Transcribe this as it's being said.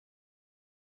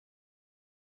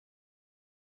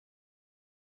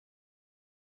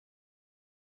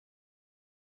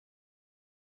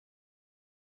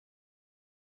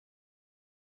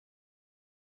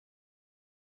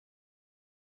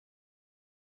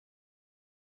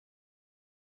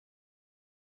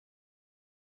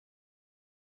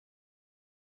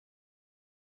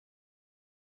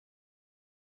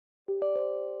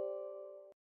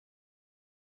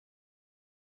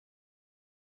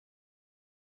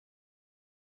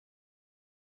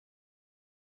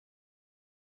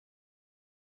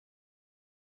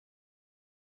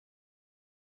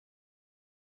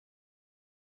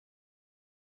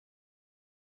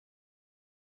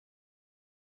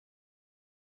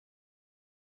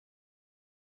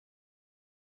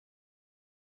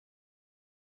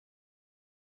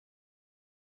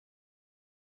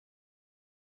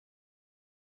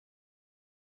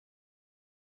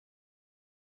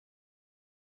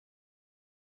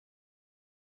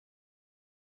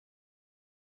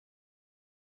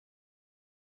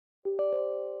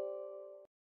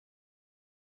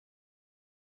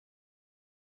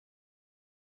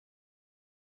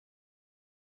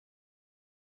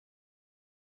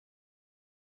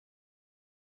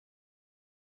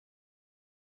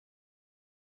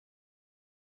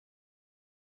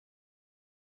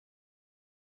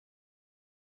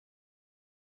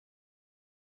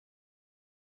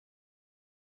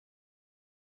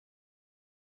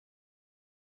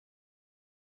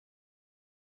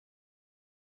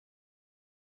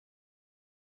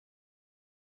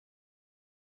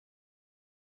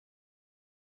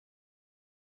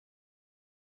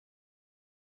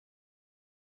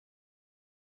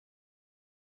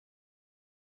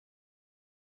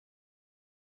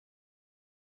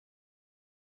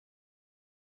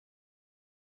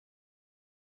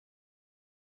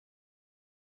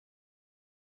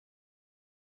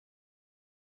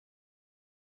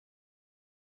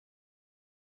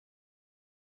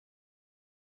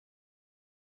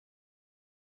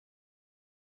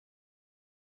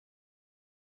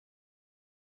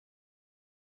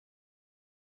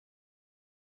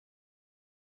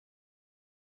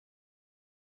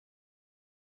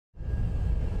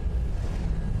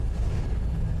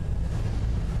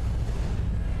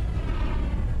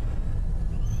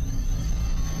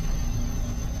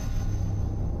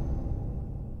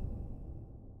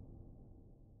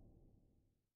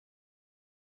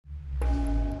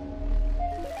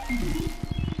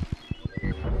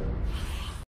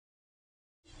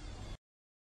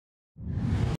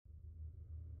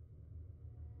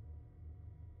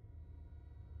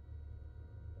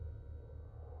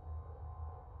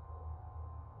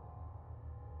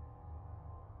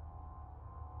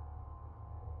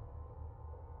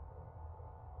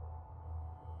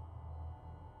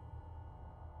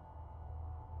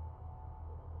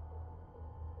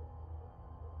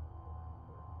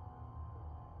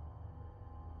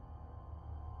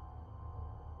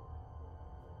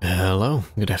Hello,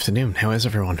 good afternoon, how is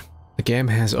everyone? The game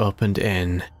has opened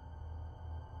in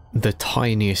the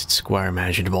tiniest square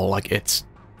imaginable, like it's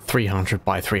 300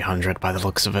 by 300 by the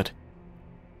looks of it.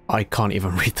 I can't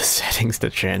even read the settings to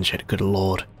change it, good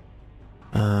lord.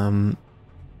 I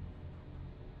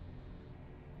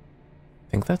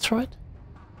think that's right.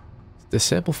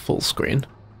 Disable full screen.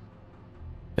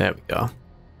 There we go.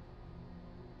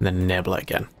 And then enable it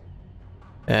again.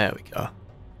 There we go.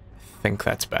 I think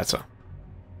that's better.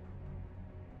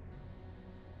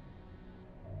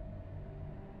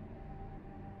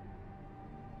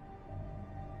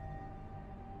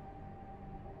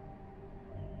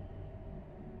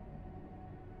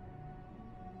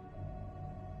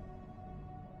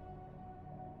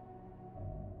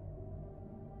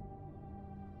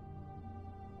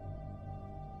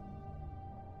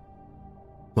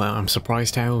 Well, I'm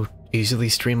surprised how easily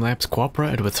Streamlabs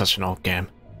cooperated with such an old game.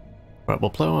 Right,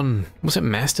 we'll play on... was it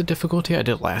Master difficulty I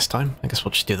did last time? I guess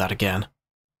we'll just do that again.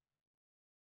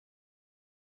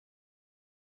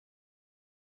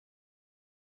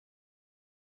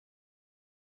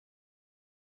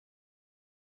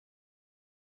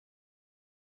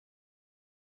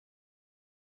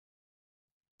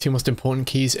 Two most important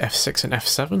keys, F6 and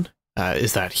F7.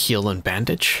 Is that heal and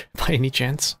bandage, by any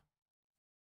chance?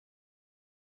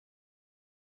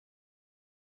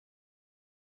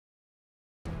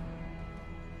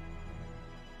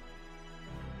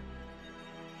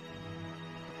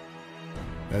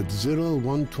 At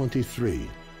 0123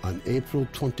 on April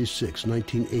 26,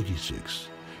 1986,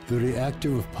 the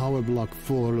reactor of Power Block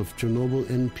 4 of Chernobyl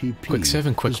NPP quick save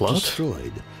and quick load.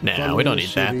 Destroyed. Nah, we don't need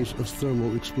that. Series of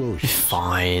thermal explosions.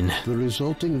 Fine. The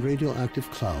resulting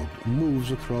radioactive cloud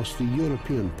moves across the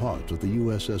European part of the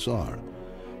USSR,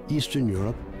 Eastern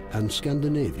Europe, and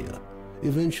Scandinavia,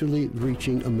 eventually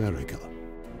reaching America.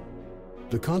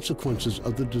 The consequences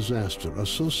of the disaster are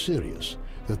so serious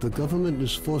that the government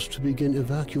is forced to begin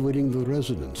evacuating the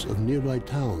residents of nearby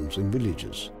towns and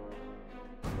villages.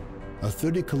 A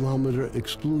 30-kilometer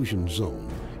exclusion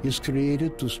zone is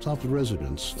created to stop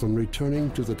residents from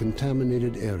returning to the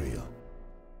contaminated area.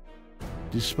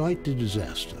 Despite the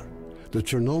disaster, the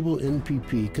Chernobyl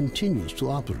NPP continues to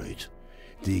operate.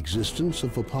 The existence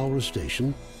of a power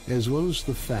station, as well as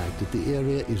the fact that the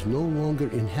area is no longer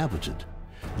inhabited,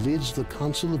 leads the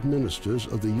Council of Ministers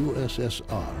of the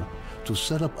USSR to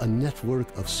set up a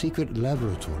network of secret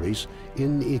laboratories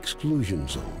in the exclusion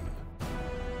zone.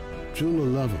 June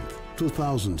 11,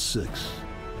 2006.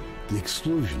 The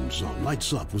exclusion zone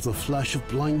lights up with a flash of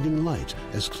blinding light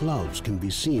as clouds can be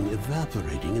seen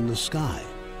evaporating in the sky.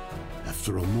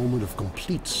 After a moment of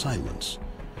complete silence,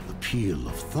 the peal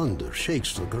of thunder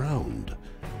shakes the ground.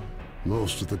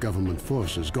 Most of the government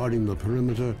forces guarding the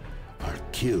perimeter are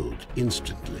killed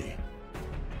instantly.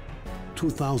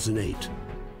 2008.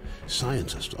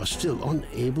 Scientists are still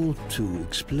unable to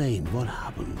explain what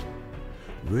happened.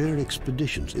 Rare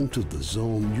expeditions into the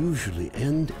zone usually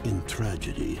end in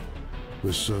tragedy,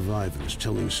 with survivors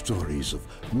telling stories of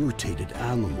mutated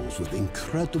animals with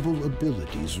incredible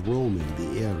abilities roaming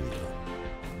the area.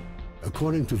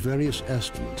 According to various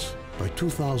estimates, by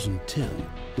 2010,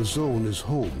 the zone is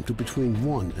home to between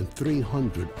 100 and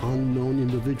 300 unknown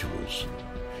individuals.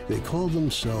 They call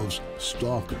themselves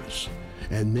STALKERs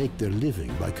and make their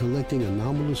living by collecting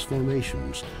anomalous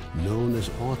formations known as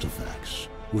artifacts,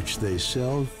 which they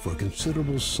sell for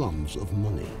considerable sums of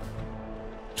money.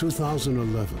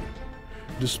 2011.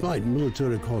 Despite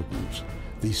military cordons,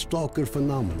 the stalker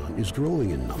phenomenon is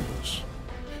growing in numbers.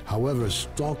 However,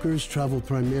 stalkers travel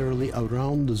primarily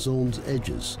around the zone's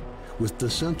edges, with the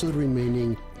center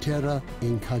remaining terra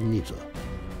incognita.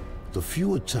 The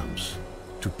few attempts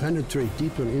to penetrate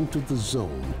deeper into the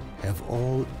zone have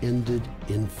all ended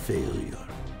in failure.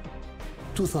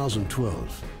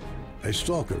 2012. A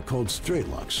stalker called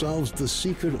Straylock solves the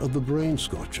secret of the brain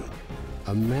scorcher,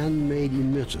 a man-made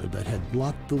emitter that had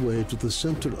blocked the way to the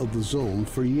center of the zone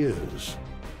for years.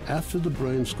 After the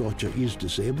brain scorcher is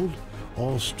disabled,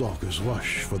 all stalkers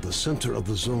rush for the center of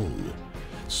the zone,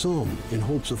 some in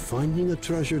hopes of finding a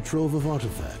treasure trove of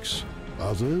artifacts,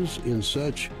 others in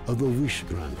search of the wish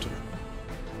granter.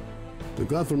 The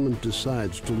government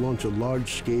decides to launch a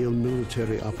large-scale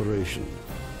military operation.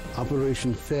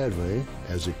 Operation Fairway,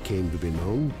 as it came to be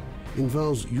known,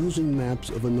 involves using maps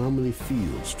of anomaly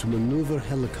fields to maneuver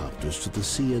helicopters to the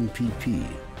CNPP.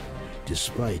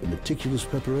 Despite meticulous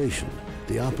preparation,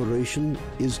 the operation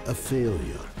is a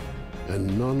failure,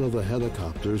 and none of the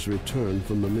helicopters return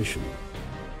from the mission.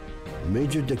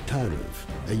 Major Dektarov,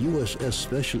 a USS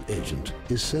special agent,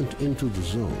 is sent into the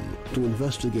zone to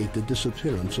investigate the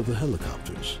disappearance of the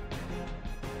helicopters.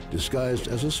 Disguised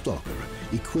as a stalker,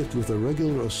 equipped with a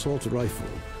regular assault rifle,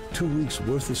 2 weeks'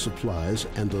 worth of supplies,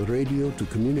 and a radio to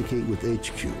communicate with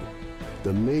HQ,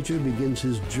 the Major begins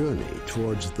his journey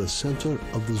towards the center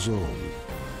of the zone.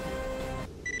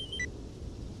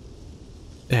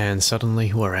 And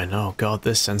suddenly we're in. Oh god,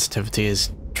 this sensitivity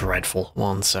is dreadful.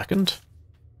 1 second.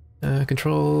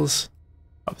 Controls.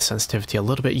 Up the sensitivity a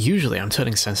little bit. Usually I'm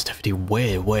turning sensitivity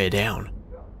way down.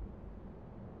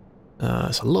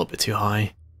 It's a little bit too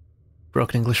high.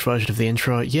 Broken English version of the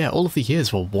intro. Yeah, all of the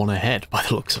years were 1 ahead by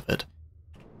the looks of it.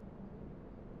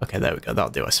 Okay, there we go.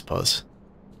 That'll do, I suppose.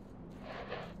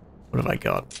 What have I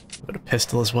got? I've got a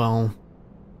pistol as well.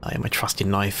 I have my trusty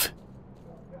knife.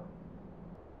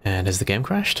 And has the game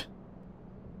crashed?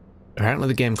 Apparently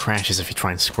the game crashes if you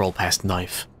try and scroll past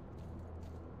knife.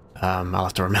 I'll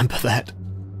have to remember that.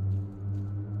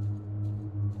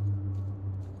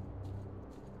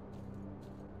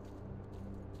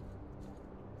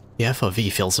 The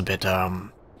FOV feels a bit,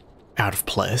 out of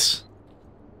place.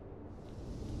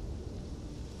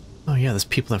 Oh yeah, there's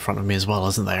people in front of me as well,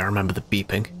 isn't there? I remember the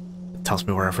beeping. It tells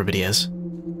me where everybody is.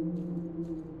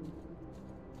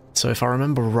 So if I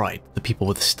remember right, the people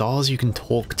with the stars you can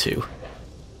talk to.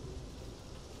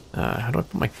 How do I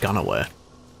put my gun away?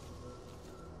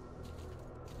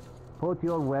 Put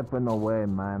your weapon away,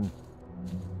 man.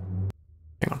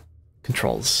 Hang on.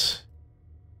 Controls.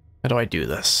 How do I do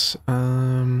this?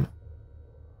 Underbarrel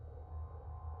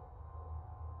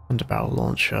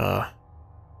launcher.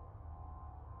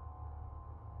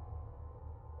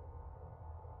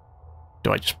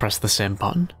 Do I just press the same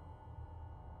button?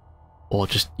 Or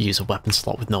just use a weapon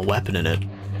slot with no weapon in it?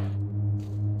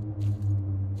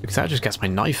 Because that just gets my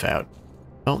knife out.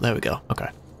 Oh, there we go. Okay.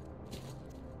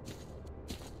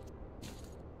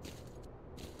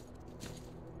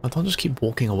 Oh, don't just keep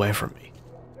walking away from me.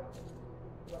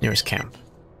 Nearest camp.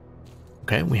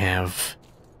 Okay, we have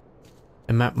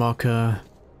a map marker.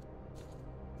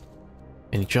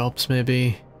 Any jobs,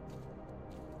 maybe?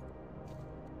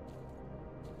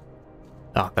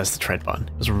 Ah, there's the trade button.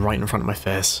 It was right in front of my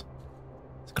face.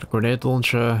 It's got a grenade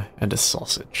launcher and a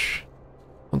sausage.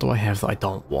 What do I have that I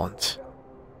don't want?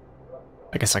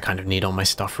 I guess I kind of need all my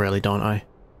stuff, really, don't I?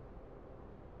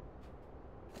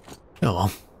 Oh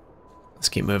well. Let's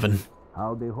keep moving.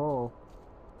 Howdy ho.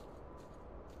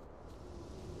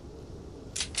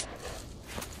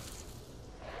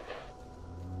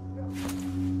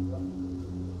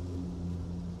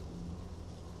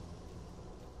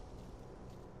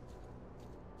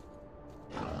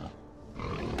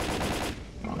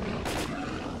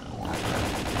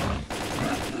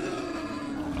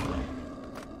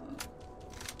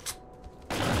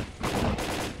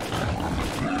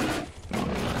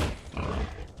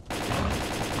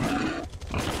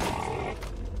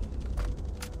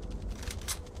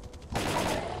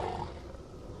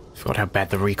 Forgot how bad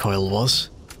the recoil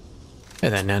was. Hey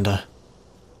there, Nanda.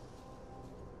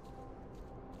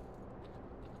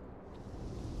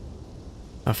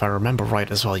 If I remember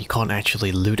right as well, you can't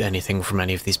actually loot anything from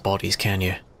any of these bodies, can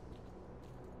you?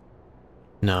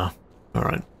 No.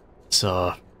 Alright.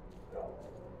 So...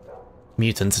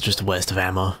 mutants are just a waste of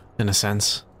ammo, in a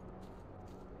sense.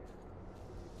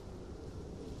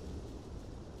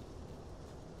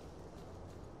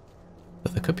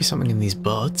 But there could be something in these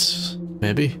boats,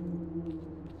 maybe?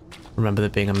 Remember there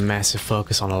being a massive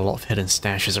focus on a lot of hidden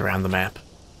stashes around the map.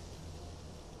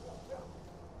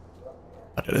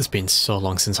 But it has been so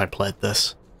long since I played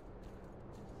this.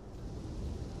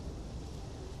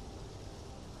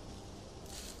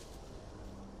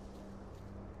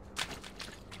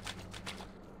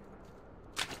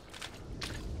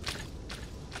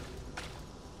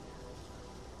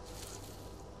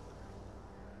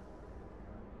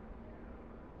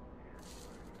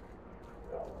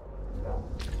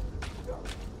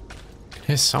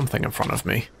 Here's something in front of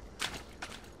me.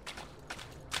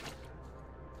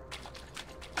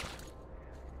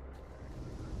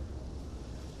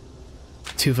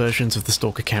 Two versions of the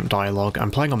Stalker Camp dialogue.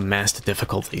 I'm playing on master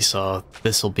difficulty, so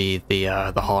this will be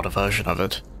the harder version of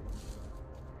it.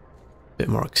 Bit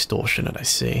more extortionate, I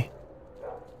see.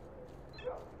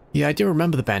 Yeah, I do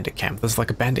remember the bandit camp. There's like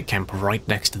a bandit camp right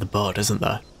next to the boat, isn't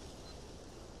there?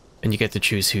 And you get to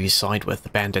choose who you side with, the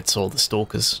bandits or the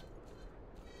stalkers.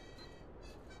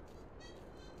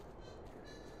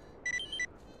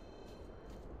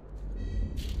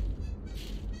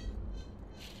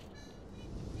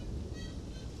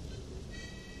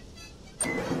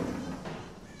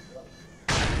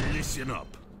 Listen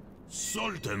up.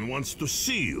 Sultan wants to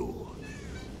see you.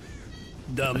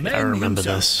 I remember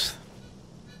this.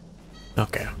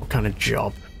 Okay, what kind of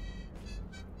job?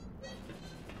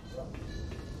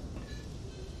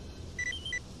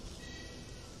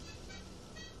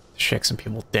 check some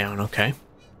people down, okay.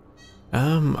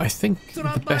 I think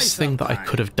the best thing that I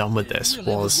could have done with this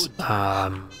was,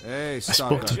 I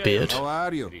spoke to Beard, How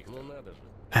are you?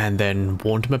 and then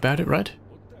warned him about it, right?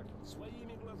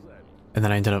 And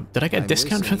then I ended up, did I get a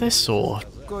discount for this, or?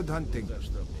 Good hunting.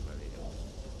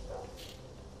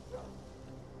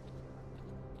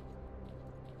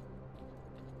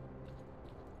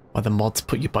 Why the mods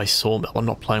put you by Sawmill? I'm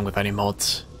not playing with any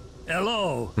mods.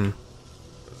 Hello.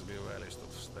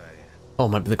 Oh,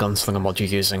 maybe the gunslinger mod you're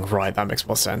using. Right, that makes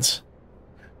more sense.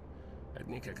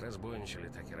 Одни как разбойничали,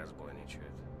 так и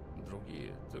разбойничают.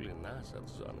 Другие то ли нас от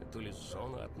зоны, то ли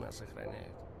зону от нас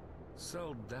охраняют.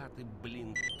 Солдаты,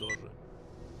 блин, тоже.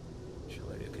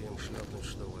 Человека им шлепнуть,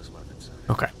 что высмотреться.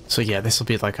 Okay, so yeah, this will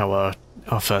be like our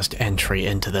first entry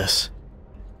into this.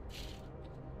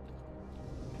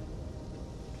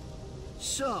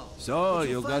 So,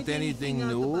 you got anything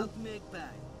new?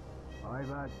 I've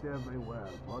asked everywhere,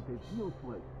 but it's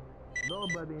useless.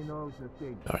 Nobody knows the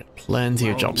thing. Alright, plenty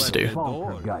of jobs to do.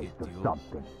 Poltergeist or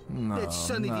something. No, That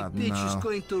son of a not bitch is now.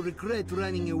 going to regret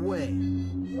running away.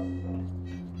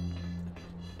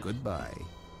 Goodbye.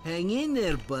 Hang in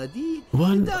there, buddy.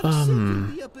 Weren't, The doc said you'll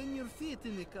be up on your feet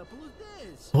in a couple of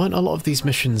days. weren't a lot of these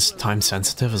missions time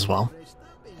sensitive as well? Rest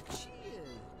up and chill.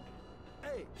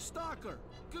 Hey, Stalker,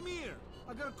 come here.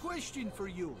 I got a question for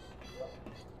you.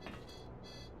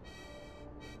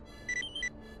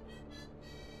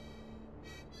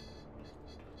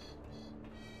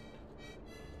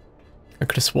 I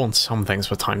could have sworn some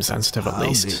things were time sensitive at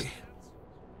least. Howdy.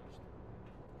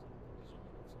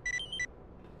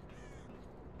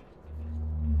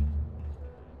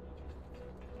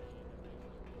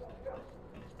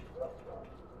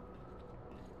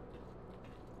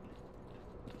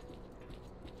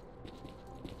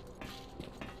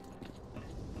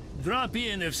 Drop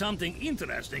in if something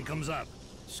interesting comes up.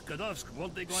 Skadovsk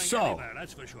won't be going anywhere,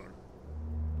 that's for sure.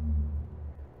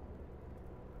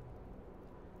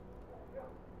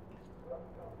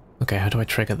 Okay, how do I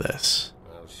trigger this?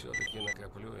 А все-таки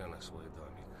накоплю я на свой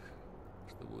домик,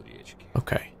 чтобы у речки.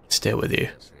 Okay, stay with you.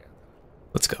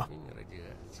 Let's go. И ни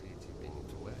радиации тебе, ни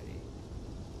тварей,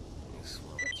 ни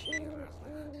сволочей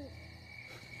разных.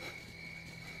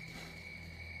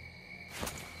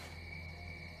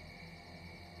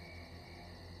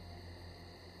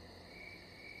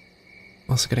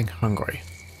 Also getting hungry.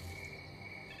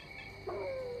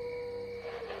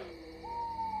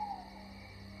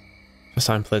 First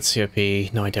time played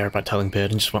COP, no idea about telling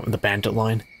Bird and just went with the bandit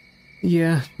line.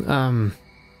 Yeah, I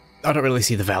don't really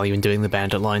see the value in doing the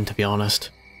bandit line, to be honest.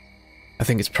 I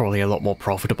think it's probably a lot more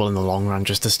profitable in the long run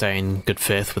just to stay in good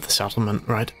faith with the settlement,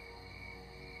 right?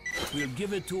 We'll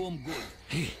give it to him good.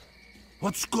 Hey,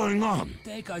 what's going on?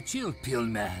 Take a chill pill,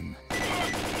 man.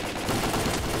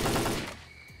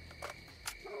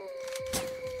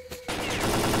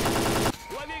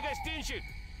 Лови гостинчик!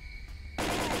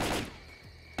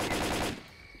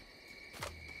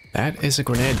 That is a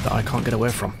grenade that I can't get away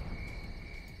from.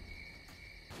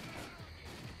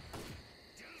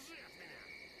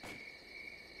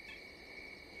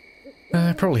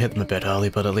 I probably hit them a bit early,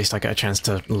 but at least I get a chance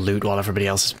to loot while everybody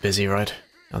else is busy, right?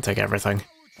 I'll take everything.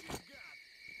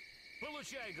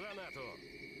 Получай гранату!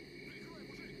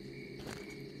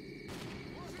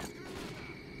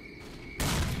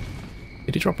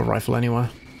 Did he drop a rifle anywhere?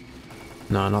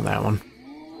 No, not that one.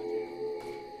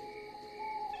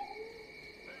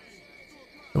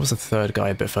 There was a third guy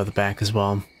a bit further back as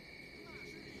well.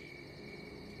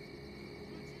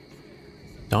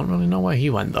 Don't really know where he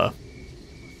went though.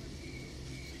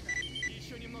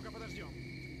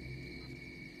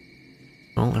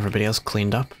 Well, everybody else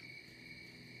cleaned up.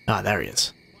 Ah, there he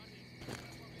is.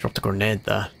 Dropped a grenade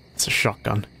there. It's a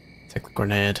shotgun. Take the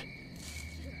grenade.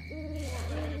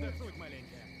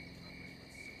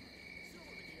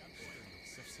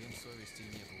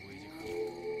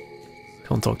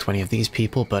 Can't talk to any of these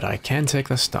people, but I can take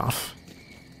their stuff.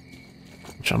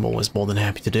 Which I'm always more than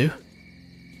happy to do.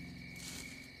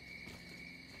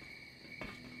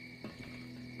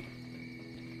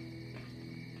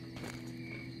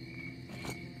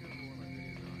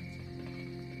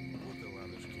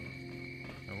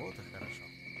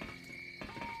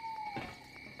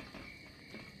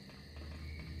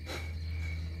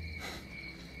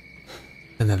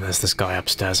 And then there's this guy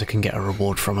upstairs I can get a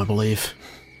reward from, I believe.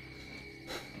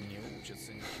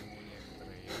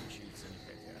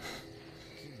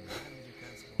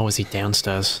 Or is he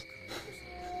downstairs?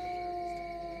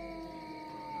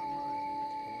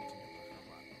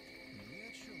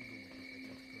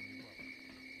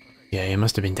 Yeah, he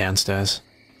must have been downstairs.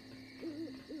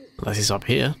 Unless he's up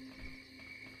here.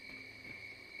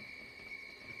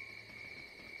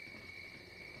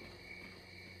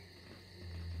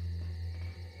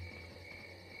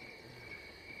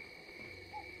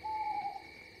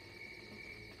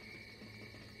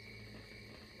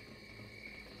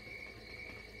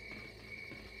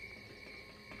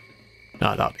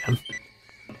 No, that'll be him.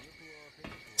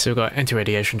 So we've got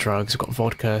anti-radiation drugs, we've got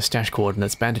vodka, stash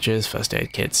coordinates, bandages, first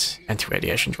aid kits,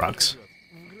 anti-radiation drugs.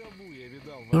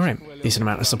 Alright, decent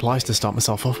amount of supplies to start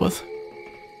myself off with.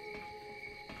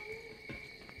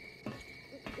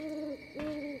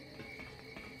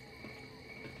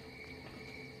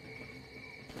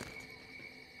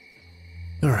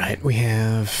 Alright, we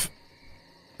have...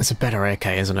 It's a better AK,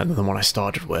 isn't it, than the one I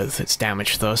started with? It's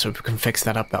damaged though, so if we can fix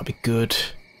that up, that'll be good.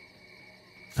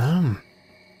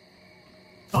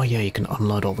 Oh yeah, you can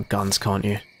unload all the guns, can't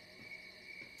you?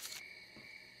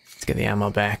 Let's get the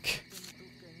ammo back.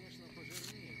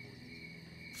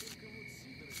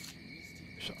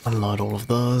 Just unload all of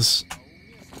those.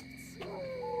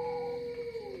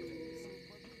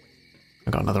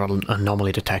 I got another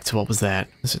anomaly detector. What was that?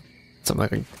 Is it something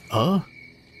like a...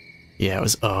 Yeah, it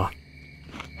was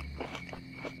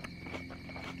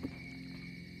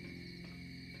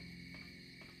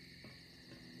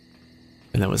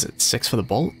And then was it 6 for the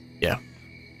bolt? Yeah.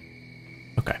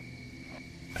 Okay.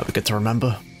 That'll be good to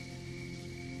remember.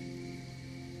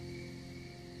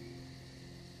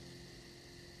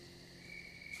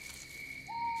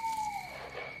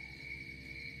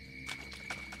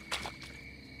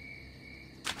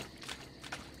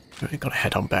 Alright, gotta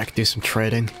head on back, do some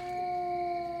trading.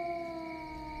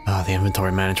 Ah, the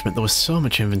inventory management. There was so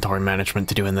much inventory management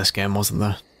to do in this game, wasn't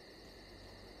there?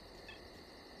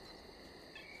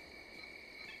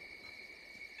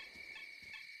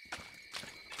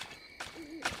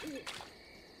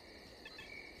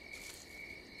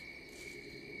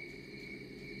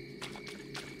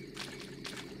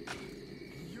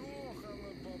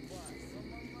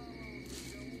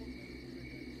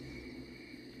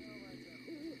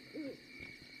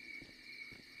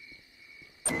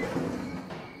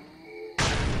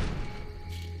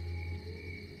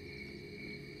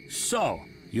 So,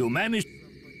 you managed...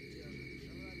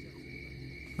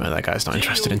 Well, that guy's not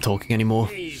interested in talking anymore.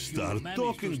 Start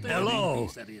talking, buddy. Hello!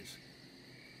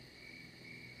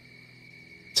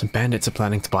 Some bandits are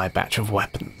planning to buy a batch of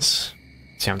weapons.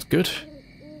 Sounds good.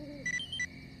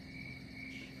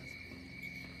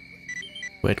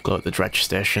 Weird glow at the dredge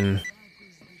station.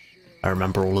 I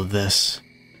remember all of this.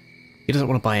 He doesn't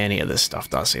want to buy any of this stuff,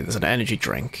 does he? There's an energy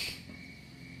drink.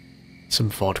 Some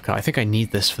vodka. I think I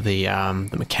need this for the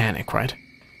mechanic, right?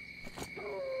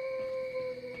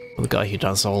 Well, the guy who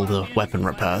does all the weapon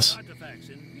repairs.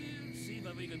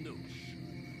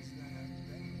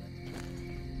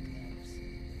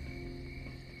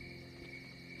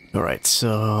 Alright,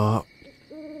 so...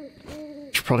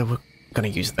 Probably we're gonna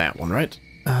use that one, right?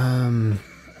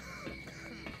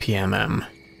 PMM.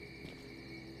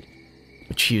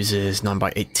 Which uses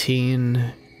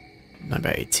 9x18...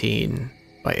 9x18...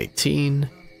 by 18.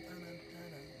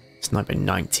 It's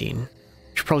 9x19.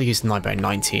 Should probably use the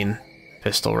 9x19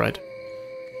 pistol, right?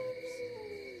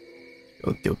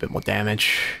 It'll do a bit more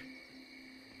damage.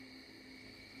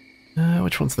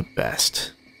 Which one's the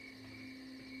best?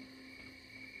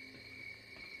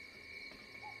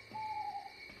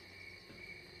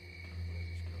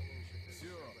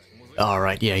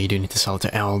 Alright, yeah, you do need to sell it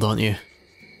to Al, don't you?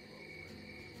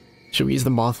 Should we use the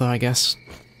Martha, I guess?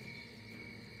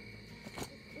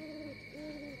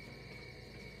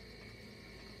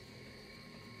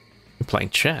 We're playing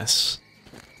chess.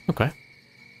 Okay.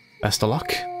 Best of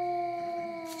luck.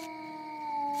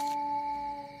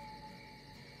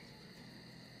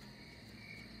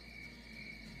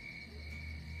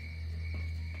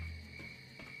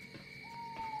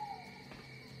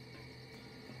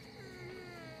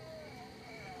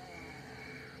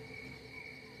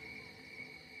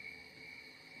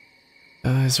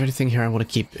 Is there anything here I want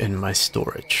to keep in my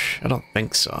storage? I don't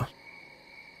think so.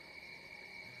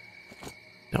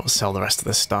 I will sell the rest of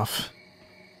this stuff.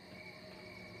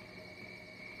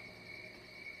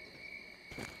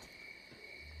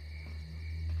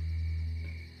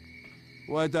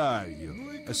 What are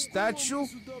you? A statue?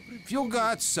 If you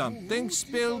got something,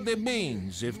 spill the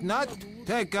beans. If not,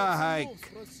 take a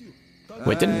hike.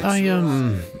 Wait, didn't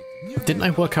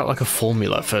I work out like a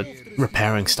formula for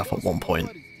repairing stuff at one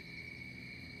point?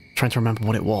 Trying to remember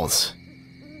what it was.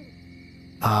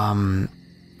 I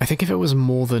think if it was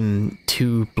more than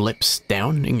 2 blips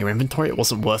down in your inventory, it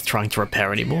wasn't worth trying to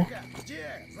repair anymore.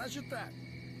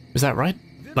 Is that right?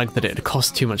 Like that it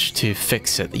cost too much to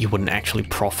fix it that you wouldn't actually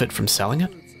profit from selling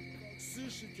it?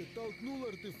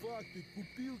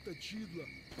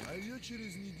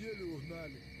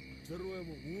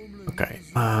 Okay,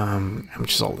 how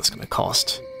much is all this gonna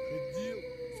cost?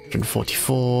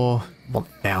 144,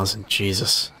 1,000,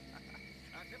 Jesus.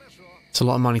 It's a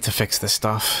lot of money to fix this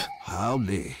stuff.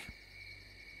 Howdy.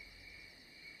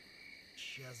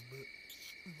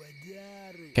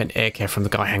 Get an AK from the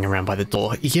guy hanging around by the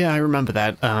door. Yeah, I remember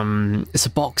that. It's a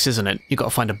box, isn't it? You gotta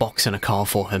find a box in a car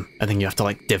for him, and then you have to,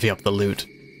 like, divvy up the loot.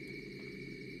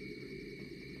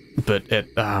 But it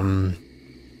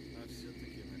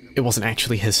wasn't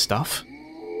actually his stuff.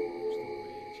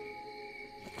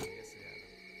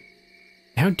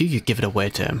 How do you give it away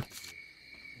to him?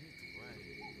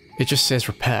 It just says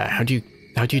repair. How do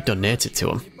you donate it to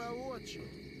him?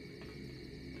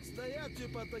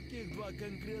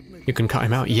 You can cut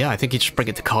him out? Yeah, I think you just bring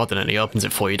it to Arden and he opens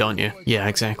it for you, don't you? Yeah,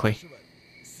 exactly.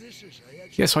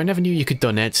 Yeah, so I never knew you could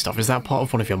donate stuff. Is that part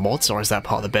of one of your mods, or is that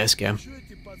part of the base game?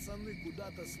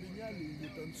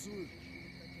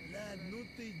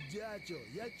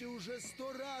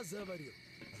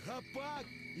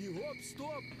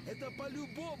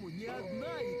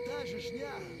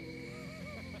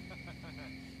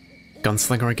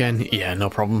 Gunslinger again? Yeah, no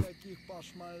problem.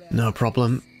 No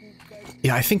problem.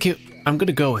 Yeah, I think I'm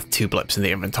gonna go with 2 blips in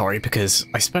the inventory because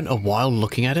I spent a while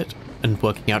looking at it and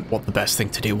working out what the best thing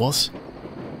to do was.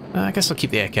 I guess I'll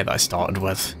keep the AK that I started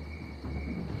with.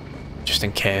 Just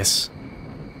in case.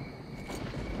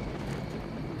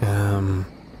 I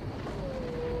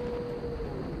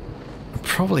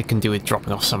probably can do with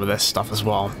dropping off some of this stuff as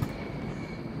well.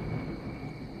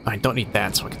 I don't need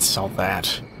that, so I can sell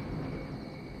that.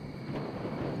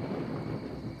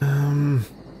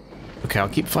 Okay, I'll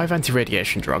keep 5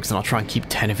 anti-radiation drugs, and I'll try and keep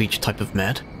 10 of each type of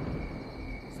med.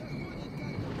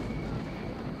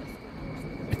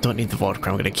 I don't need the vodka,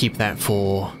 I'm going to keep that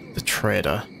for the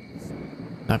trader.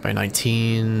 9 by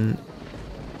 19,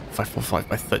 545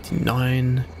 by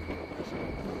 39.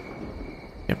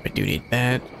 Yep, I do need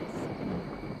that.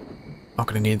 Not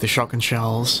going to need the shotgun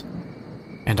shells.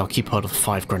 And I'll keep hold of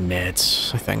 5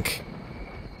 grenades, I think.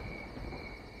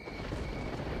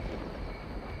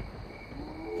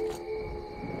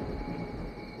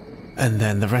 And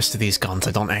then the rest of these guns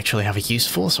I don't actually have a use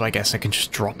for, so I guess I can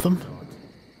just drop them.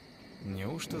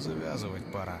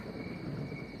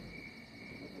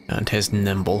 And here's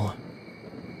Nimble.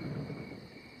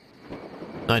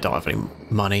 I don't have any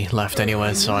money left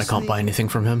anyway, so I can't buy anything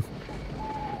from him.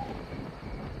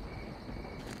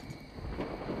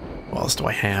 What else do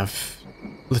I have?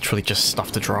 Literally just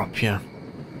stuff to drop, yeah.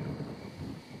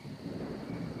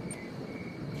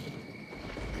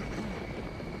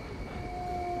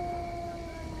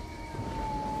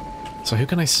 So who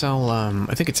can I sell,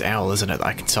 I think it's Owl, isn't it, that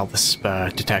I can sell this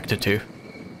detector to?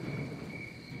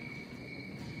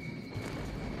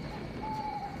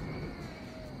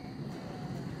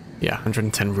 Yeah,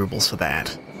 110 rubles for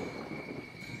that.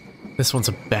 This one's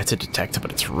a better detector,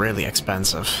 but it's really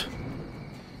expensive.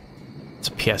 It's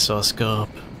a PSO scope.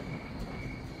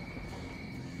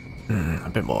 A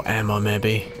bit more ammo,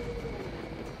 maybe.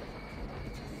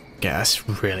 Yeah, that's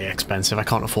really expensive. I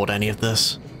can't afford any of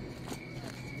this.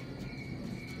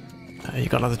 You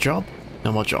got another job?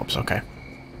 No more jobs, okay.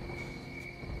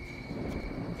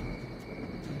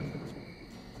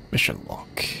 Mission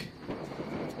lock.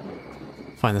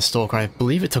 Find the Stalker. I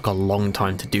believe it took a long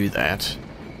time to do that.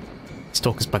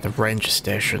 Stalker's by the ranger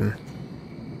station.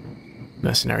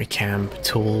 Mercenary camp,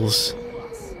 tools.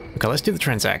 Okay, let's do the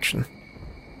transaction.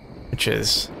 Which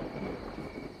is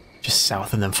just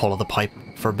south and then follow the pipe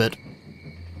for a bit.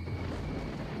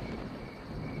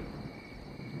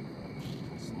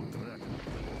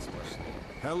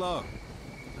 Hello.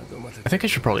 I think I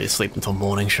should probably sleep until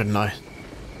morning, shouldn't I?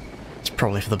 It's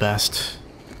probably for the best.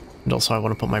 And also I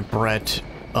want to put my bread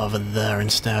over there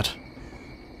instead.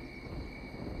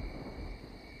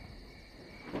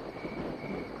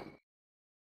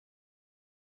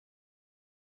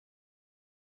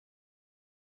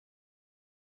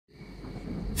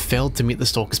 Failed to meet the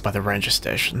Stalkers by the ranger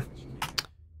station.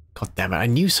 God damn it, I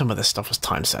knew some of this stuff was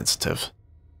time sensitive.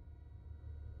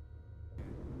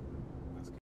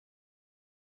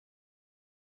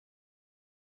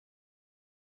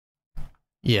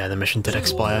 Yeah, the mission did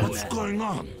expire. What's going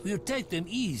on? We'll take them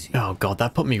easy. Oh god,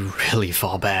 that put me really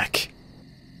far back.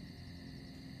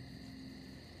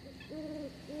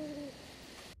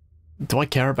 Do I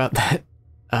care about that?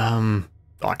 Oh,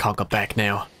 I can't go back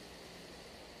now.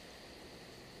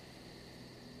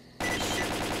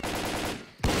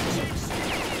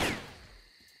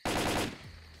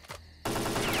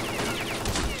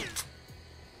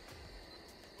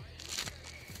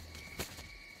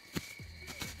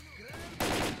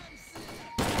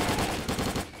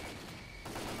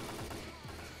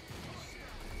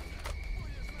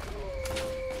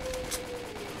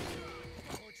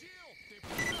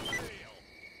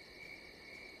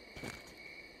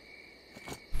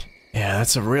 Yeah,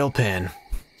 that's a real pain.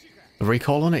 The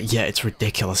recoil on it? Yeah, it's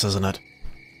ridiculous, isn't it?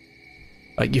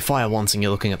 Like, you fire once and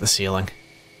you're looking at the ceiling.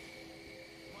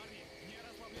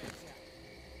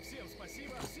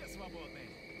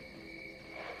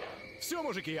 Все,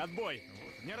 мужики, отбой.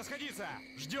 Не расходиться.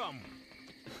 Ждем.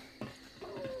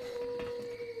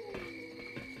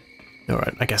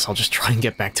 Alright, I guess I'll just try and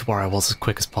get back to where I was as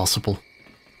quick as possible.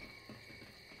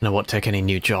 And I won't take any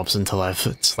new jobs until I've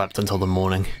slept until the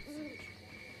morning.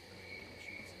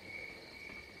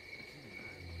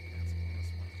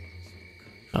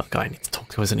 Oh, the guy I need to talk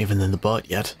to isn't even in the boat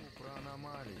yet.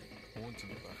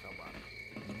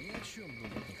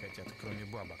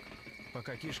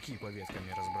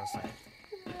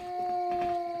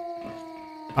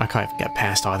 I can't even get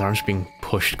past either, I'm just being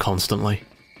pushed constantly.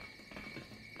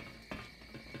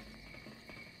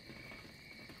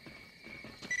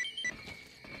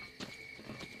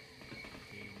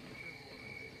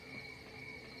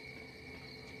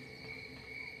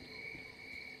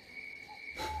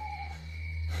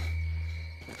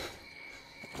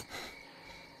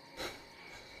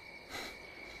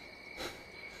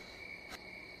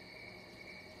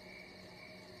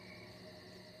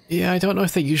 Yeah, I don't know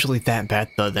if they're usually that bad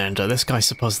though, then. This guy's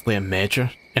supposedly a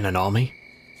major in an army,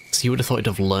 so you would have thought he'd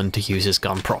have learned to use his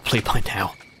gun properly by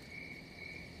now.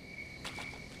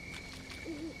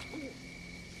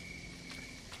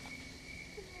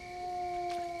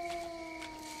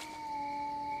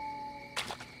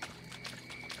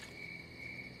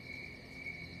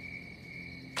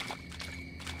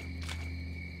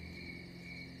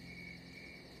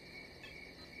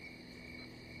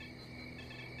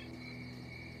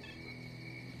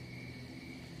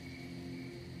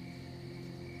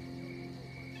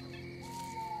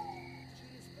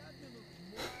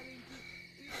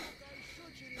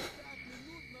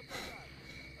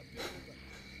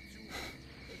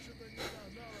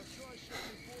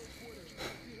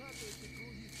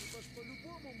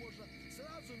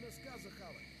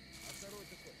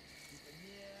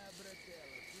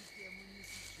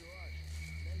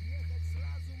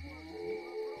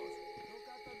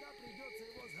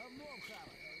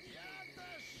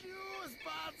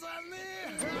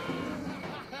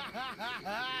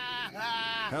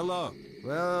 Hello.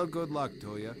 Well, good luck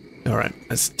to you. Alright,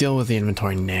 let's deal with the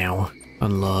inventory now.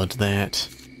 Unload that.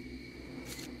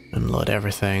 Unload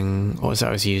everything. What was that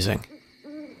I was using?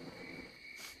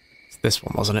 It's this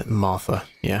one, wasn't it? Martha.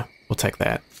 Yeah, we'll take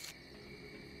that.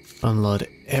 Unload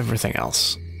everything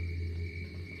else.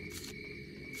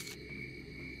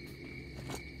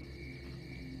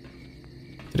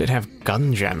 Did it have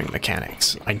gun jamming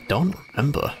mechanics? I don't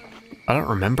remember. I don't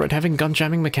remember it having gun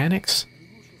jamming mechanics.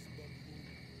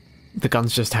 The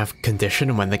guns just have condition,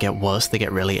 and when they get worse, they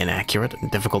get really inaccurate and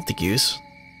difficult to use.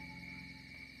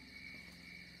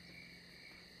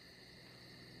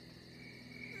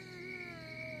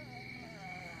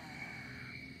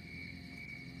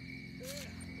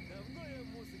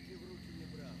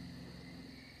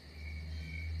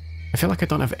 I feel like I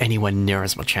don't have anywhere near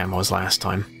as much ammo as last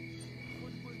time.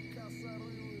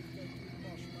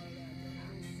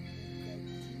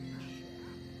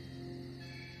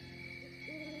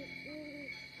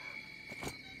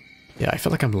 Yeah, I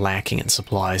feel like I'm lacking in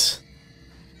supplies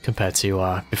compared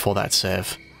to before that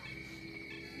save.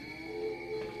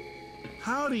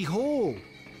 Howdy ho!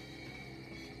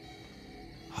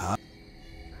 Huh?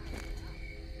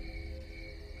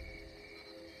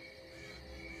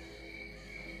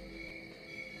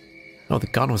 Oh, the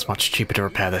gun was much cheaper to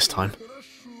repair this time.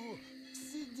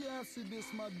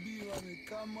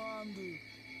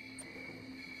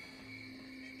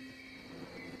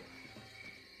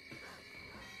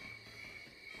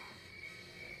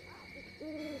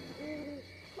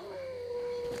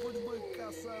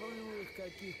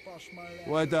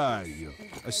 What are you?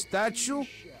 A statue?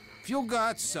 If you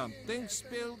got something,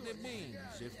 spill the beans.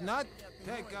 If not,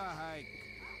 take a hike.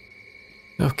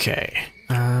 Okay,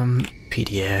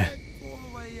 PDA.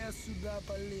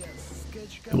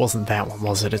 It wasn't that one,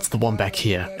 was it? It's the one back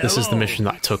here. This is the mission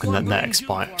that I took and then that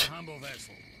expired.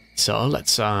 So,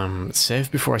 let's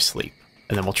save before I sleep,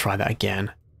 and then we'll try that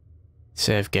again.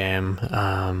 Save game,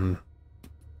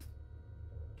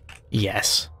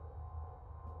 yes.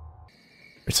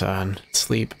 Return,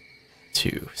 sleep,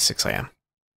 to 6 AM.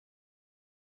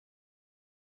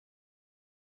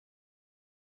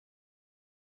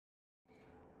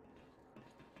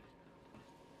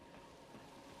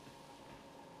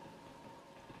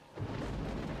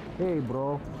 Hey,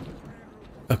 bro.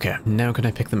 Okay, now can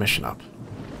I pick the mission up?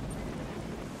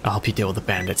 I'll help you deal with the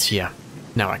bandits, yeah.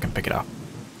 Now I can pick it up.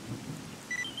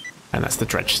 And that's the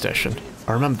dredge station.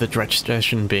 I remember the dredge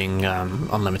station being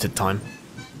unlimited time.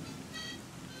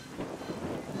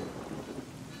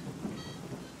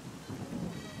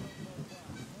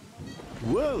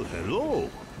 Well, hello.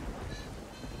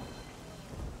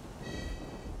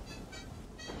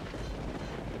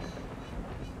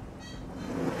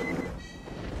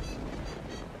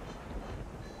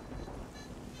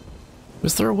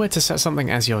 Was there a way to set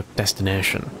something as your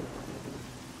destination?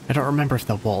 I don't remember if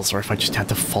there was, or if I just had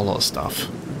to follow stuff.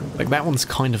 Like, that one's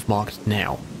kind of marked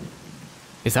now.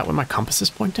 Is that where my compass is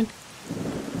pointing?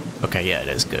 Okay, yeah, it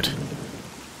is. Good.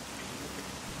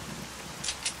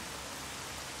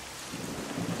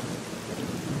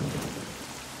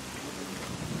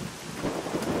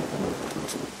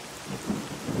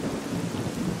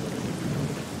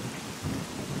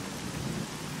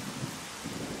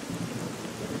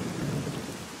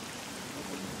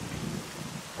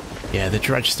 Yeah, the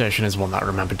dredge station is one that I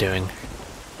remember doing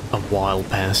a while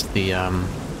past the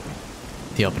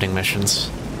opening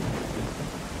missions.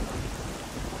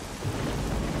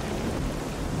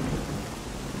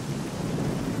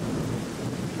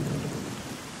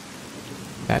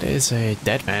 That is a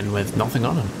dead man with nothing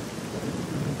on him.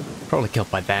 Probably killed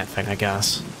by that thing, I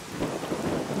guess.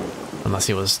 Unless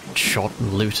he was shot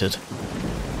and looted.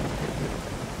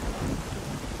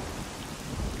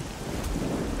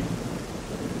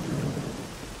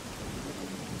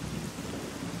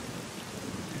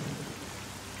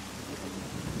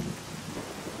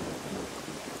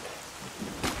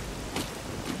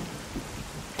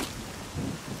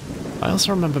 I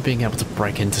also remember being able to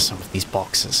break into some of these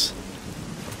boxes.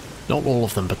 Not all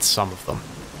of them, but some of them.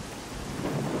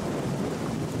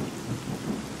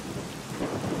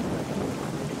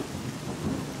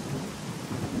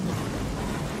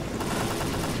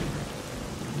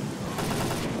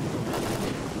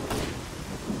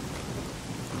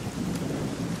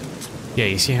 Yeah,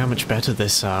 you see how much better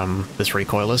this this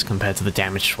recoil is compared to the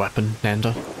damaged weapon,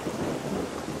 Nanda?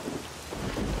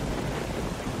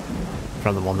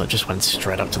 From the one that just went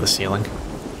straight up to the ceiling.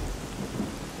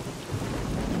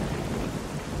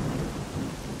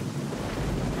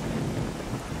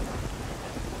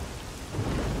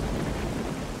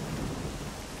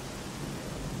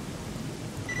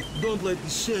 Don't let the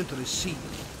sentry see.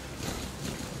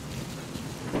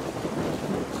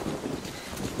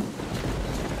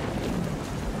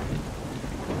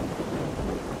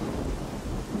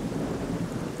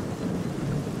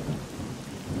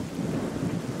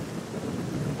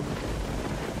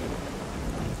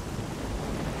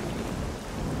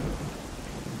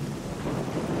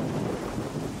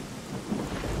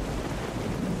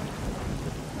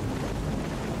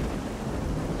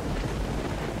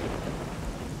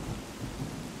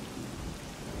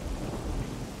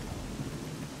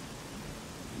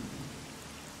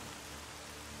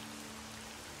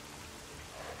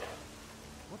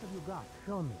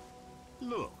 Show me.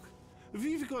 Look,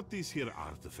 we've got these here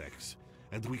artifacts,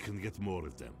 and we can get more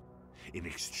of them. In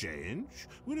exchange,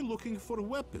 we're looking for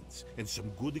weapons and some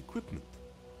good equipment.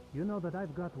 You know that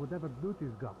I've got whatever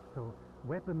Duty's got, so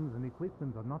weapons and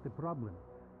equipment are not a problem.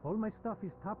 All my stuff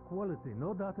is top quality,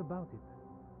 no doubt about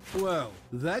it. Well,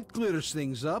 that clears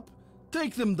things up.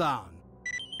 Take them down.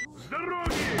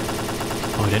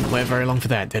 Oh, we didn't wait very long for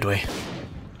that, did we?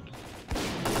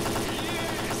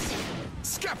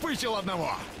 Скопытил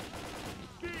одного!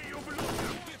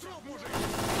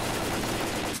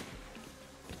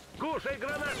 Кушай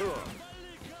гранату!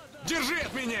 Держи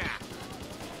от меня!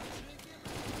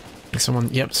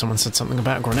 Someone said something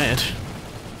about a grenade.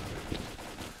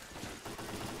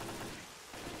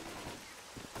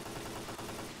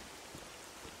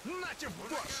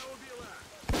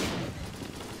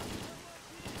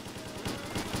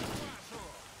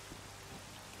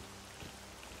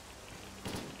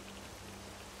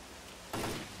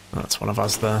 Oh, that's one of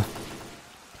us there.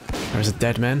 There's a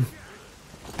dead man.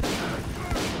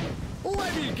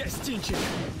 Лови, гостинчик!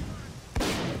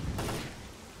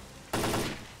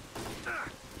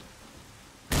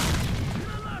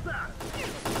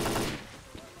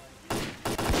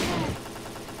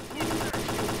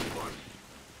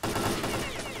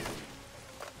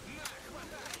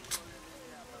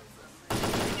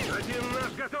 Один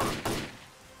наш готов!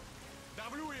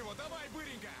 Давлю его, давай,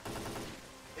 быренько!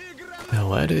 Now,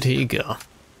 where did he go?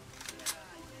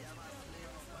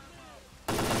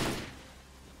 I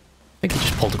think he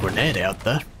just pulled a grenade out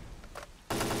there.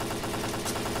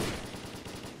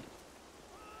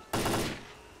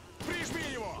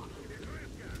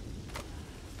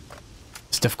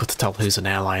 It's difficult to tell who's an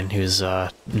ally and who's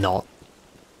not.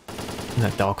 In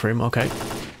that dark room, okay.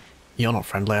 You're not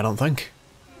friendly, I don't think.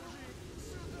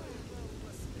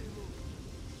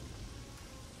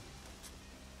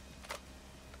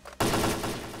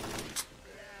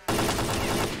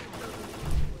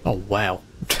 Oh, wow.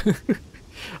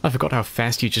 I forgot how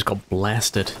fast you just got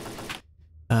blasted.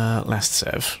 Last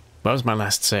save. Where was my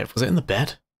last save? Was it in the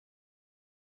bed?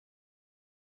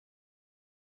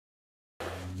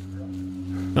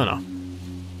 Oh no.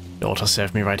 It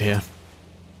auto-saved me right here.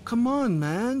 Come on,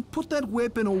 man. Put that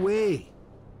weapon away.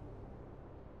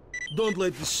 Don't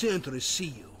let the sentries see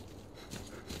you.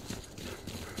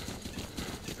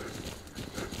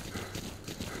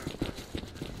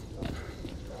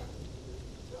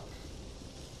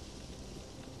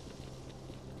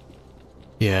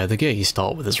 Yeah, the gear you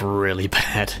start with is really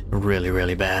bad. Really,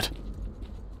 really bad.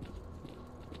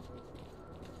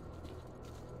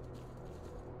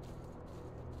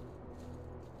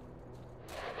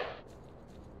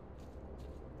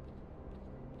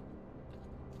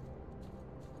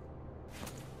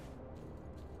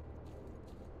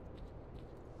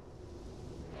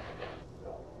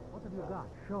 What have you got?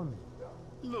 Show me.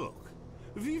 Look,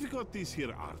 we've got these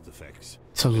here artifacts.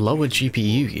 To lower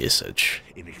GPU usage.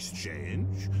 In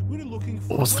exchange, we're looking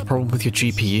for What's the problem with your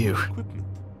GPU? equipment.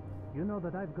 You know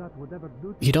that I've got whatever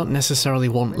duty. You don't necessarily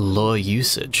want low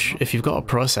usage. If you've got a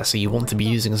processor, you want to be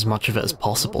using as much of it as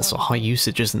possible, so high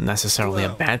usage isn't necessarily a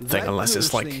bad thing unless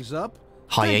it's like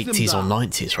high 80s or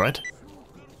 90s, right?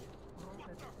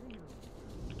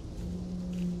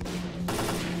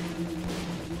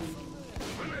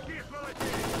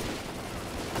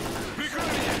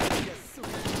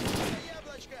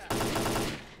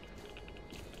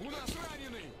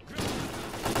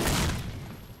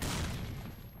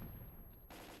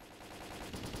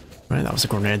 Right, that was a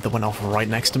grenade that went off right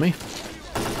next to me.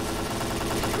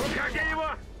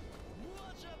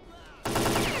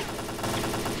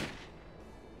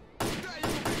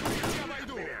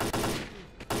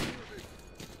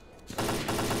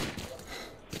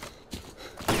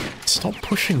 Stop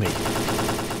pushing me.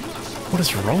 What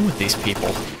is wrong with these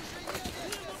people?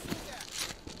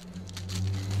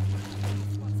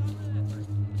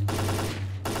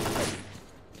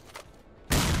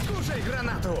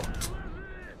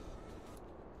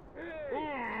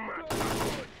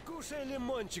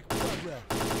 Лимончик, падла.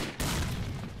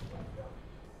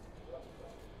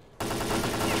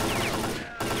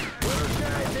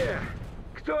 Выручайте!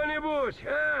 Кто-нибудь,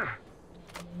 а?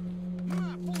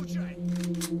 На, получай!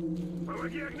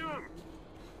 Помоги огнем!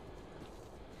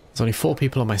 There's only 4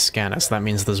 people on my scanner, so that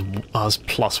means there's us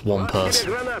plus 1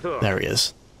 person. There he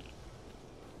is.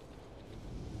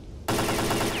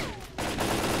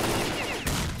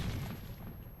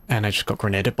 And I just got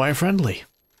grenaded by a friendly.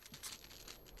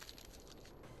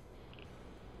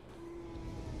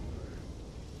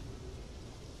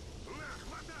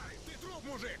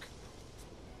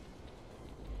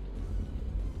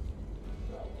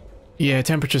 Yeah,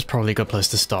 temperature's probably a good place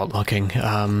to start looking.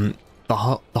 The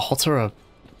hotter a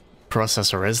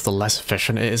processor is, the less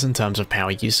efficient it is in terms of power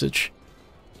usage.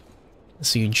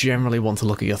 So you generally want to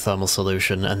look at your thermal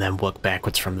solution and then work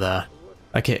backwards from there.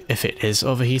 Like, if it is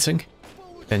overheating,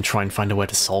 then try and find a way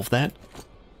to solve that.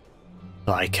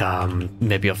 Like,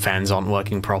 maybe your fans aren't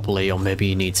working properly, or maybe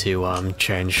you need to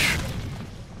change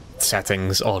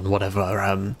settings on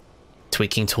whatever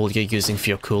tweaking tool you're using for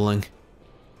your cooling.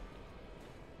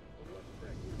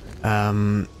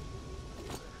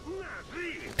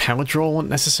 Power draw won't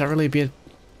necessarily be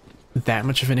that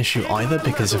much of an issue either,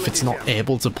 because if it's not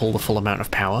able to pull the full amount of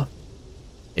power,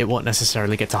 it won't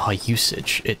necessarily get to high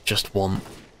usage, it just won't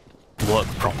work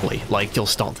properly. Like, you'll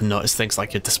start to notice things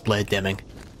like your display dimming,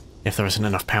 if there isn't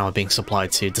enough power being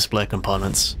supplied to display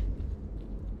components.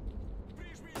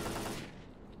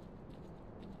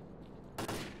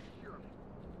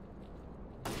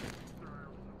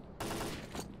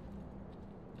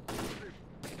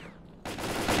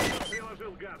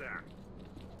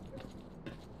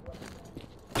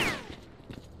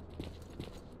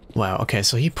 Wow, okay,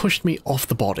 so he pushed me off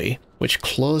the body, which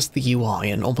closed the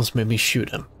UI and almost made me shoot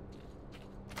him.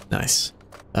 Nice.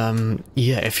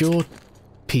 Yeah, if your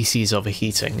PC is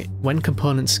overheating, when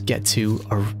components get to,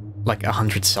 like,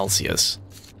 100 Celsius,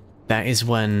 that is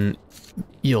when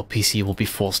your PC will be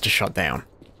forced to shut down.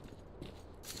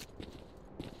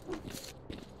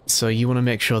 So you want to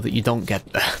make sure that you don't get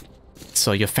there.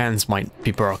 So your fans might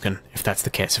be broken, if that's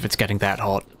the case, if it's getting that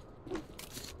hot.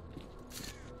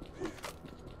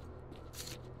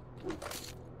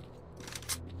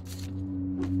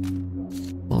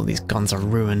 All these guns are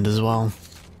ruined as well.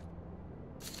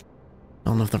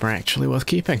 None of them are actually worth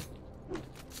keeping.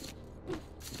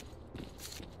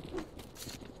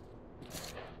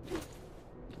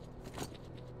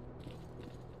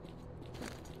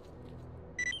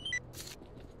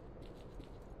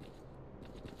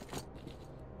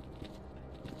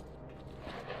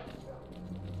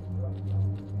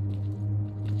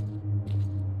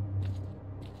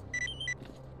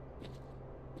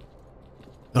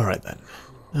 Alright then.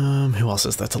 Who else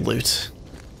is there to loot?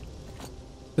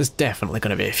 There's definitely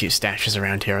going to be a few stashes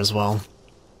around here as well.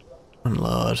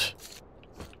 Unload.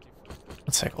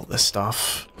 Let's take all this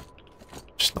stuff.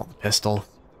 Just not the pistol.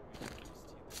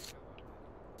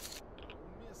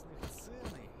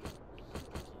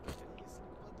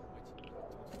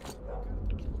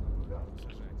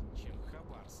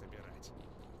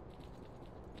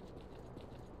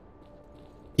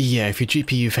 Yeah, if your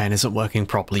GPU fan isn't working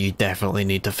properly, you definitely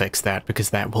need to fix that,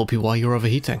 because that will be why you're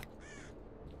overheating.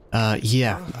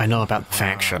 Yeah, I know about the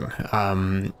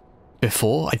faction.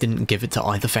 Before, I didn't give it to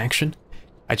either faction.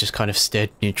 I just kind of stayed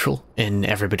neutral in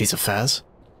everybody's affairs,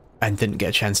 and didn't get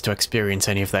a chance to experience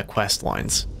any of their quest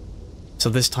lines. So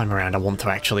this time around, I want to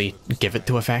actually give it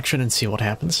to a faction and see what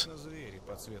happens.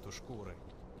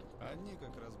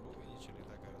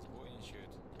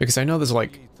 Because I know there's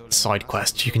like side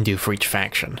quests you can do for each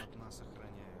faction,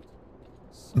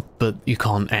 but you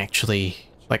can't actually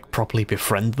like properly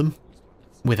befriend them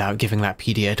without giving that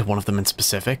PDA to one of them in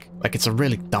specific. Like, it's a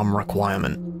really dumb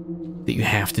requirement that you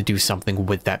have to do something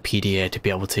with that PDA to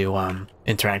be able to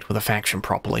interact with a faction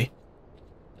properly.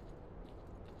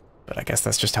 But I guess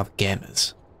that's just how the game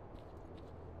is.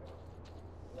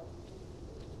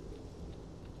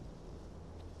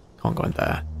 Can't go in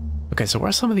there. Okay, so where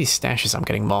are some of these stashes I'm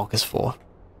getting markers for?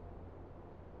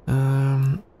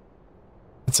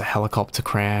 It's a helicopter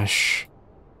crash.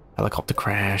 Helicopter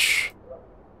crash.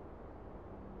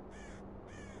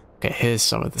 Okay, here's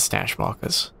some of the stash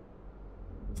markers.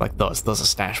 It's like those are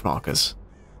stash markers.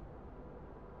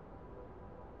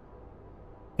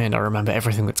 And I remember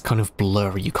everything that's kind of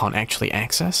blurry you can't actually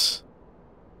access.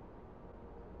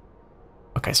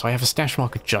 Okay, so I have a stash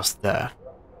marker just there.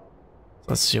 So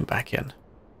let's zoom back in.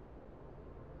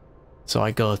 So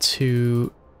I go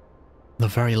to the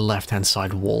very left-hand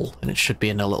side wall, and it should be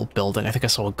in a little building. I think I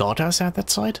saw a guardhouse out that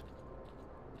side.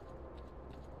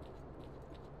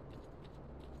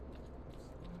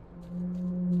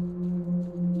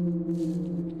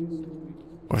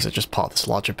 Or is it just part of this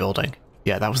larger building?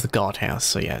 Yeah, that was the guardhouse,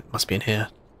 so yeah, it must be in here.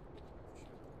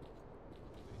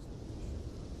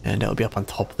 And it'll be up on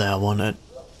top there, won't it?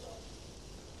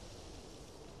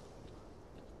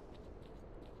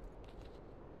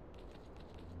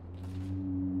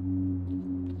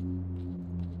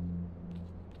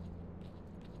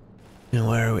 Now,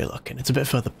 where are we looking? It's a bit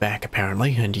further back,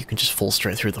 apparently, and you can just fall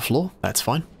straight through the floor. That's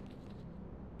fine.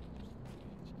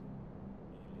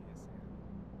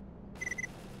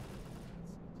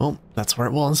 Well, that's where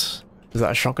it was. Is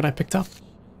that a shotgun I picked up?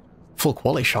 Full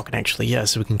quality shotgun, actually, yeah,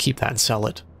 so we can keep that and sell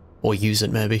it. Or use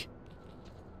it, maybe.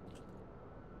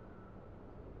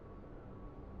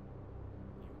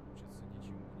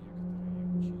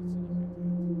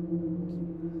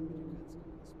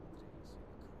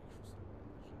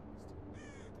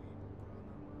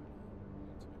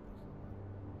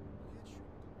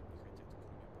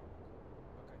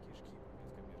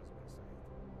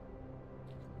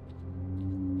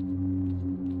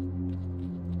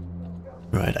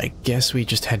 Right, I guess we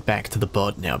just head back to the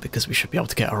boat now, because we should be able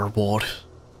to get a reward.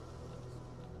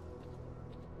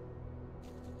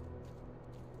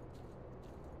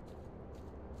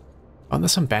 Aren't there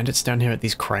some bandits down here at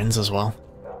these cranes as well?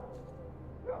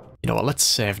 You know what, let's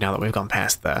save now that we've gone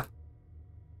past there.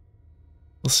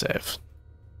 We'll save.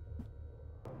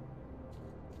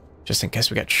 Just in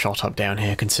case we get shot up down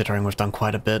here, considering we've done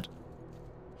quite a bit.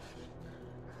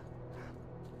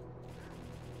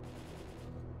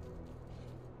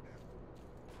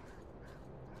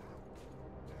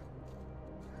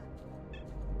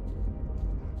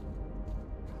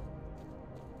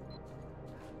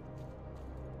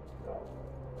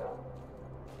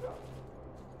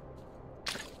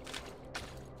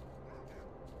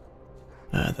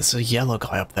 There's a yellow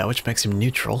guy up there, which makes him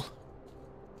neutral.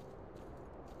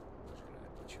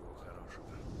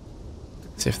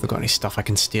 See if they've got any stuff I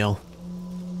can steal.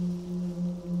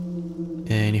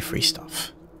 Any free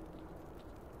stuff.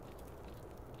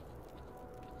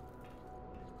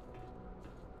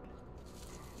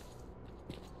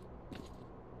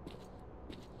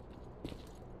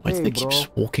 Why do they keep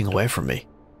just walking away from me?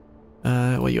 What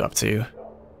are you up to?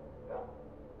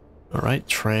 Alright,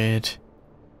 trade.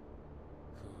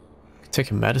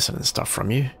 Taking medicine and stuff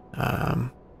from you.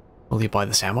 Will you buy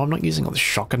this ammo I'm not using, or the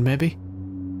shotgun maybe?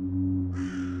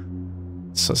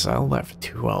 So sell that for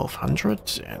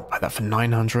 1200 and buy that for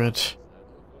 900.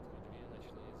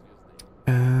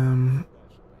 I'm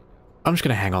just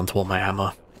gonna hang on to all my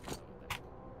ammo.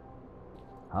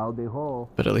 Howdy ho.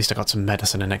 But at least I got some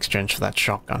medicine in exchange for that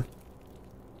shotgun.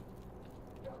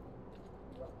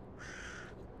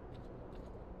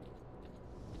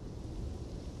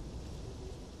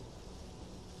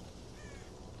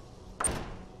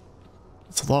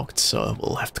 It's locked, so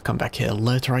we'll have to come back here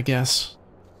later, I guess.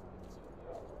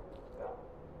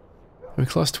 we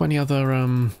close to any other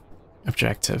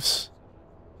objectives?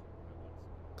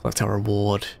 Collect our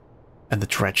reward and the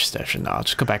dredge station. No, I'll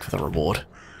just go back for the reward.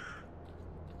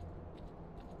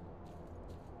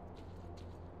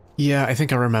 Yeah, I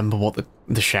think I remember what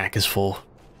the shack is for.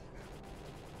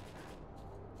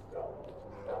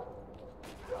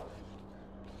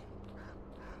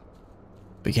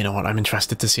 But you know what, I'm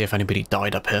interested to see if anybody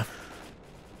died up here,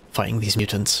 fighting these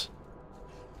mutants.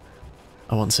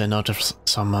 I won't say no to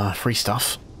some free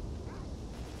stuff.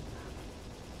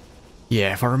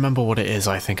 Yeah, if I remember what it is,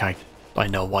 I think I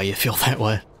know why you feel that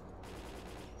way.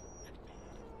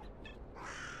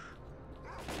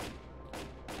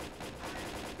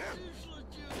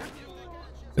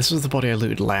 This was the body I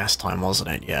looted last time, wasn't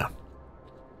it? Yeah.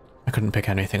 I couldn't pick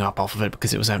anything up off of it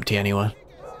because it was empty anyway.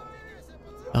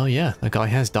 Oh yeah, the guy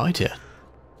has died here.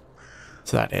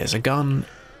 So that is a gun,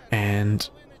 and...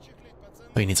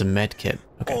 oh, he needs a med kit.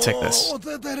 Okay, take this. Is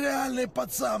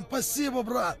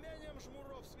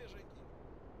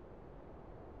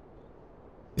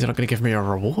he not going to give me a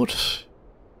reward?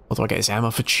 Or do I get his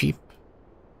ammo for cheap?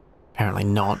 Apparently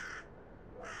not.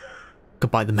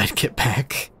 Could buy the med kit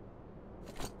back.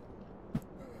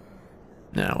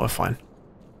 No, we're fine.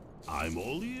 I'm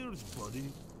all ears, buddy.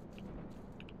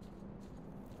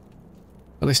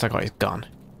 At least I got his gun.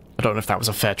 I don't know if that was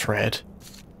a fair trade.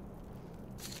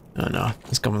 Oh no,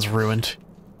 his gun was ruined.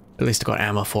 At least I got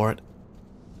ammo for it.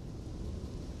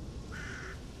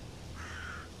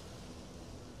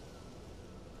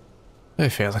 Hey,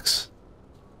 Felix.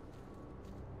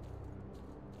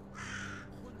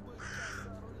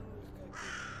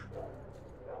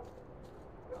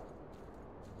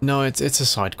 No, it's a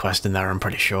side quest in there, I'm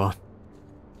pretty sure.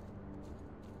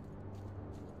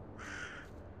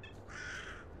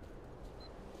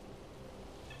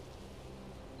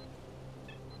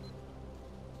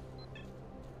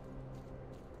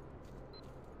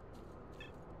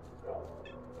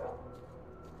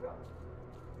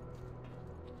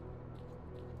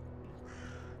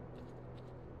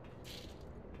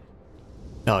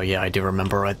 Oh yeah, I do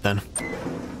remember right then.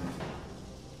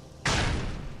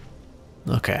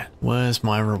 Okay, where's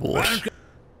my reward?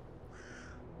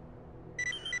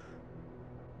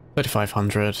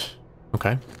 3,500.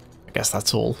 Okay, I guess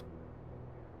that's all.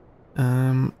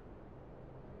 I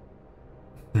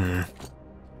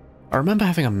remember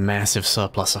having a massive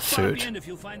surplus of food. If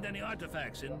you find any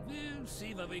artifacts, and we'll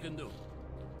see what we can do.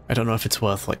 I don't know if it's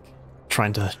worth, like,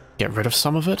 trying to get rid of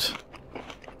some of it.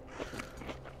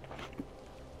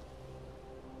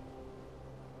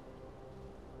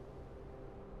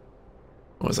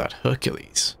 What was that?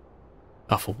 Hercules.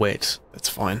 Oh, for weight. That's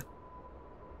fine.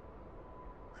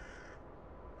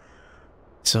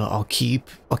 So I'll keep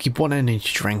one energy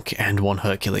drink and one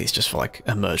Hercules just for like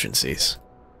emergencies.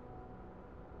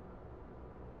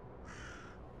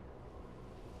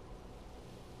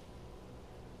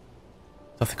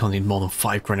 I think I'll need more than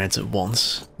 5 grenades at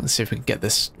once. Let's see if we can get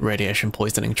this radiation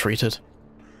poisoning treated.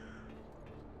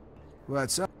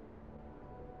 What's up?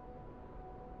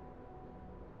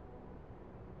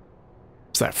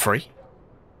 Is that free?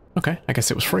 Okay, I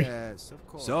guess it was free. Yes, of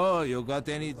course. So, you got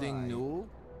anything new?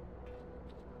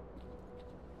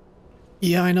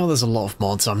 Yeah, I know there's a lot of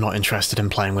mods. I'm not interested in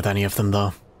playing with any of them,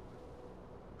 though.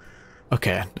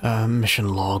 Okay, mission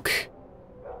log.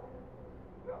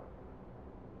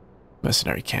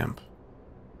 Mercenary camp.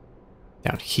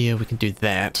 Down here, we can do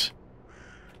that.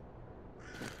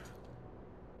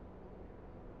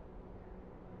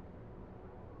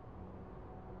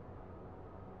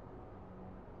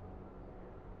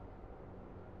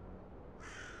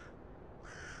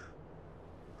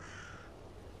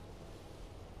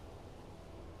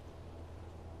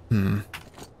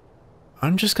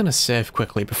 I'm just gonna save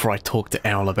quickly before I talk to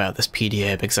Owl about this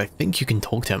PDA, because I think you can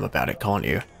talk to him about it, can't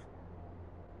you?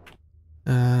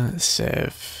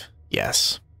 Save.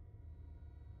 Yes.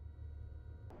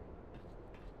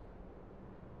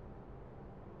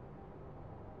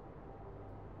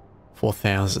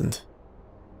 $4,000.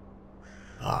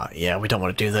 Yeah, we don't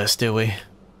want to do this, do we?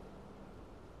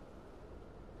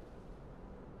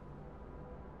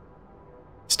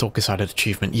 Stalker sided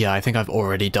achievement. Yeah, I think I've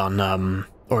already done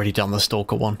the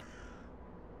Stalker one.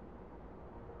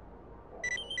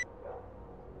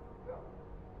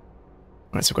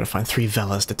 Right, so we've got to find 3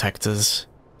 Velas detectors.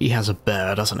 He has a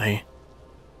bear, doesn't he?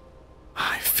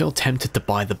 I feel tempted to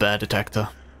buy the bear detector.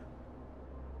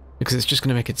 Because it's just going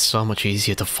to make it so much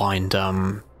easier to find,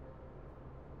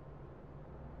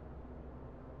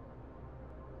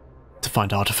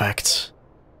 artifacts.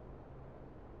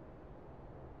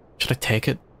 Should I take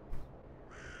it?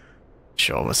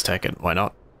 Sure, let's take it. Why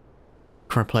not?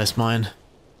 Can replace mine.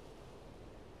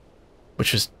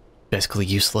 which is basically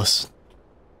useless.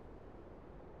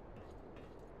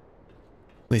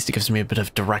 At least it gives me a bit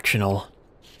of directional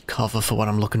cover for when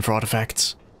I'm looking for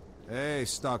artifacts. Hey,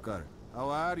 Stalker. How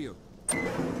are you?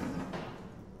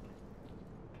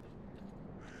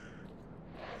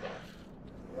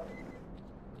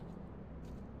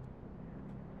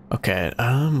 Okay,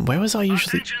 where was I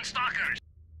usually? Attention, stalkers.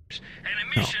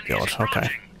 An Oh emission is god, okay,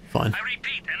 approaching. fine. I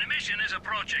repeat, an emission is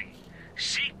approaching.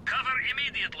 Seek cover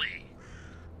immediately.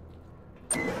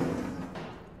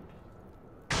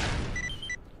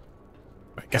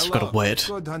 I guess we've got to wait.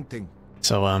 Good hunting.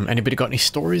 So, anybody got any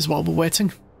stories while we're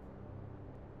waiting?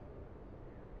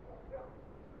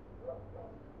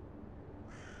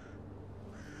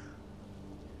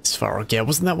 Svarog, yeah,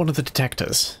 wasn't that one of the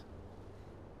detectors?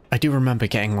 I do remember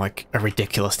getting, like, a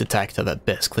ridiculous detector that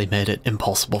basically made it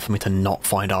impossible for me to not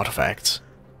find artifacts.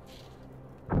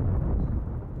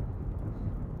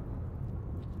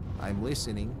 I'm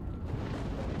listening.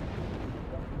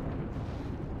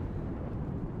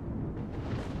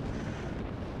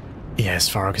 Yeah,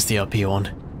 Svarog is the LP one.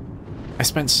 I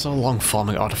spent so long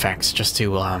farming artifacts just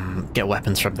to, get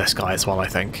weapons from this guy as well, I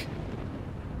think.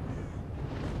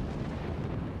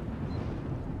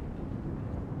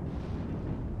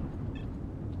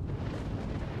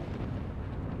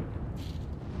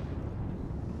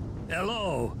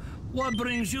 Hello. What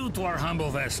brings you to our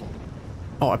humble vessel?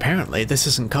 Oh, apparently this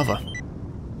isn't cover.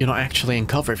 You're not actually in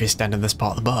cover if you stand in this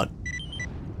part of the boat.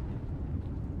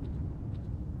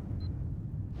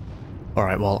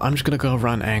 Alright, well, I'm just gonna go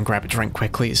run and grab a drink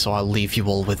quickly, so I'll leave you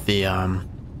all with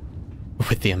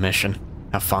the mission.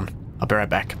 Have fun. I'll be right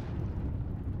back.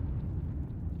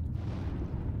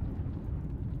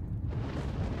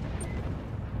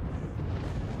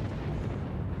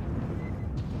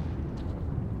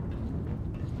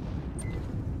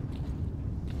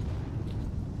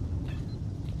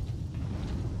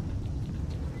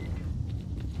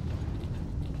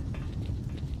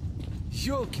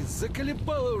 Ёлки,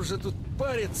 заколебало уже тут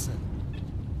париться.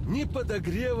 Ни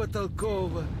подогрева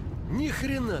толкового, ни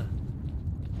хрена.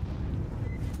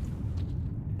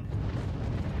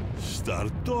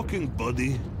 Start talking,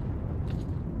 buddy.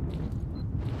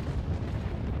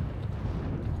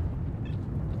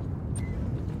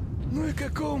 Ну и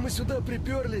какого мы сюда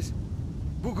приперлись?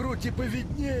 Бугру типа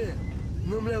виднее.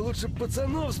 Но, бля, лучше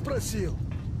пацанов спросил.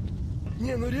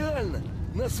 Не, ну реально.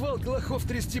 На свалке лохов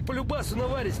трясти по любасу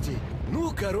наваристей.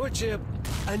 Ну, короче,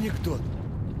 анекдот.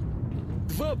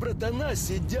 Два братана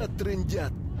сидят,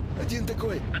 трындят. Один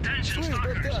такой: слышь,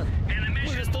 братан, мы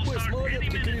же с тобой с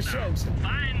малолеткой корешаемся.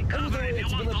 А ну давай я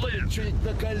тебе, Анатолий, что-нибудь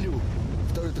наколю.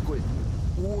 Второй такой: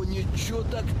 о, ничего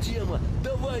так тема.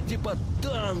 Давай типа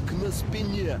танк на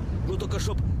спине. Ну только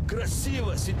чтоб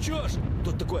красиво, сечешь.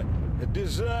 Тот такой: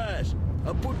 обижаешь.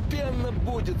 Опупенно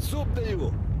будет, суп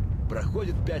даю.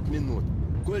 Проходит 5 минут.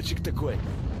 Кольчик такой: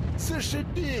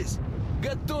 зашибись,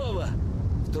 готово.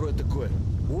 Второй такой: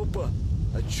 опа,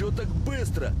 а чё так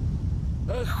быстро?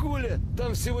 А хули,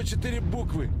 там всего 4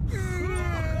 буквы. Ну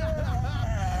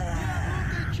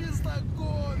ты чисто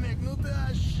комик, ну ты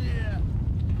вообще.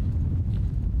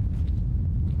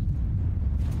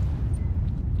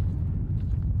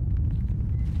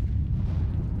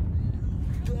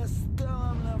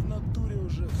 Достало меня в натуре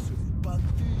уже все.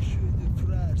 Понты еще не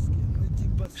фраерские. Ну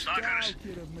типа Stalkers,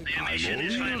 the mission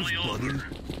is finally over.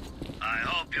 I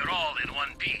hope you're all in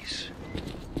one piece.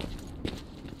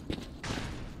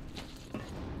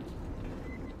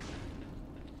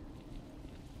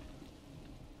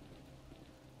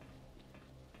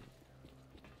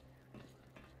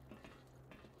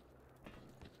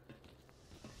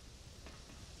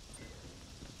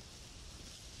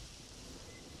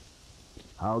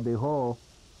 Howdy ho.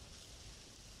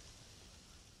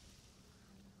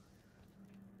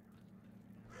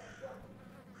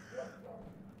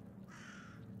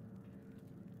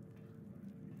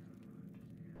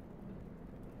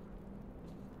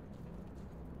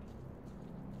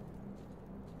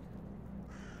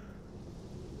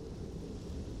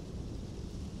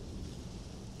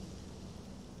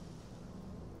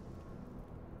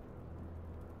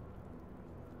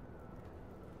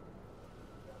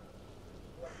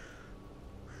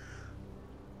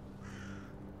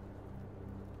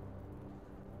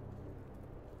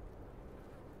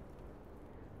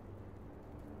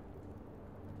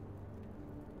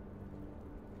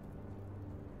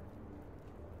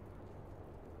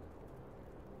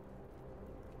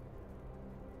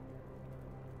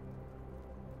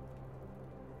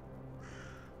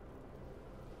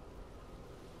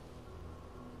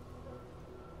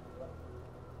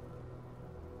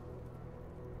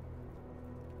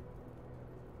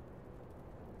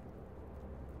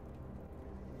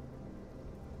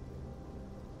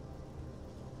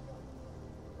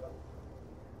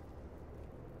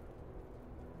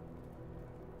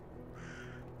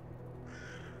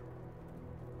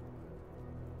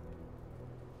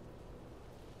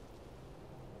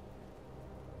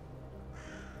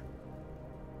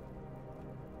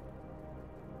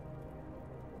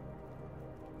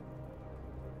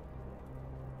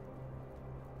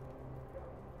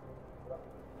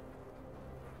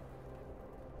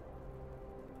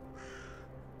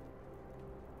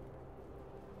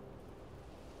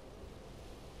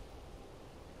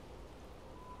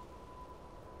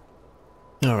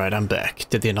 Alright, I'm back.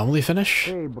 Did the anomaly finish?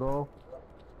 Hey, bro.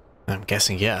 I'm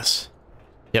guessing yes.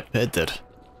 Yep, it did.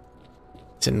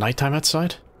 Is it nighttime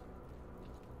outside?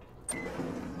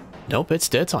 Nope, it's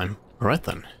daytime. Alright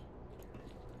then.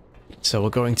 So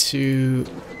we're going to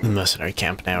the mercenary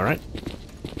camp now, right?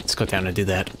 Let's go down and do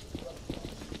that.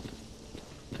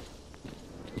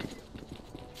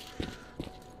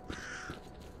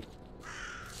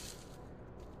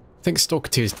 I think Stalker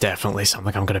 2 is definitely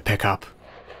something I'm going to pick up.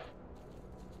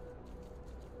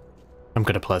 I'm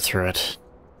going to play through it.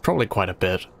 Probably quite a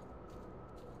bit.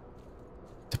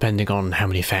 Depending on how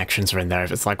many factions are in there,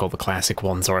 if it's like all the classic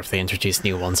ones or if they introduce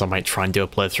new ones, I might try and do a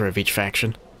playthrough of each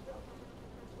faction.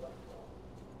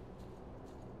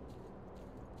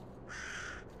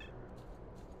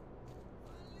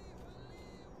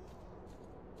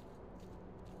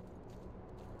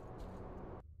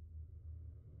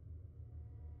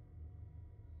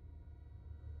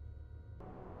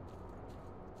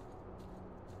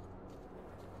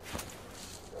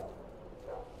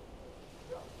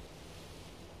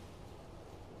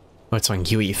 Oh, it's on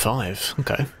UE5.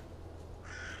 Okay.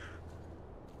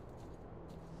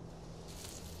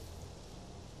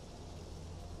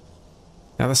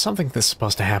 Now, there's something that's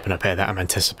supposed to happen up here that I'm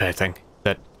anticipating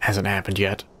that hasn't happened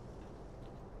yet.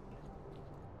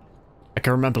 I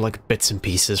can remember, like, bits and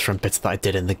pieces from bits that I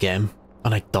did in the game,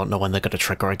 and I don't know when they're going to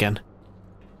trigger again.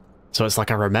 So it's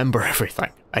like I remember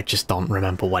everything, I just don't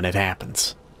remember when it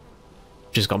happens.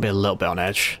 Just got me a little bit on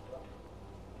edge.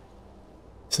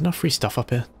 Is there enough free stuff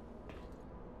up here?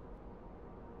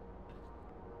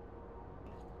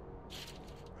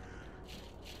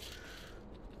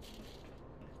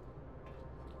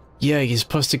 Yeah, you're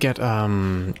supposed to get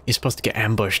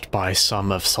ambushed by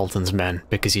some of Sultan's men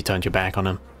because you turned your back on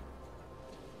him.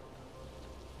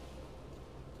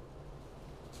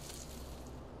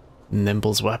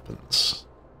 Nimble's weapons.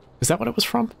 Is that what it was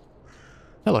from?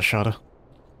 Hello, Shada.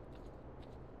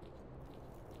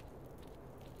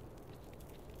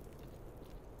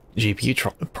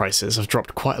 GPU prices have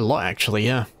dropped quite a lot, actually,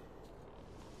 yeah.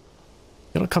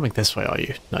 You're not coming this way, are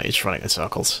you? No, you're just running in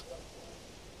circles.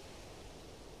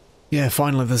 Yeah,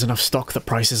 finally there's enough stock that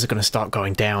prices are going to start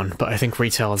going down, but I think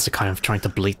retailers are kind of trying to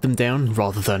bleed them down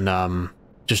rather than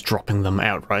just dropping them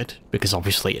outright, because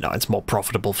obviously, you know, it's more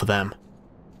profitable for them.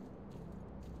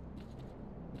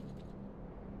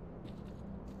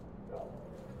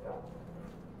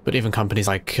 But even companies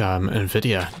like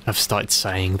Nvidia have started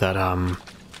saying that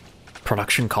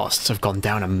production costs have gone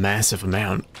down a massive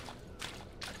amount.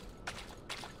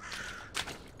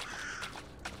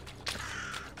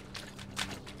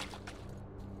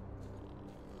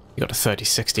 You got a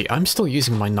 3060. I'm still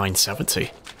using my 970.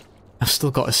 I've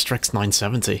still got a Strix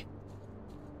 970.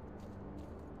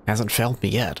 Hasn't failed me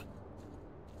yet.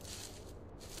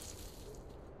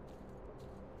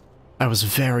 I was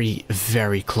very,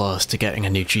 very close to getting a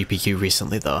new GPU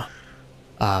recently, though.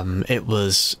 It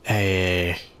was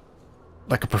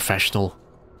like a professional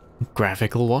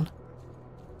graphical one.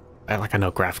 I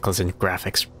know graphical is in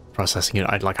graphics processing, you know,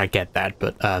 I get that,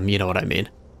 but you know what I mean.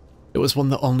 It was one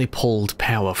that only pulled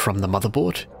power from the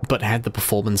motherboard, but had the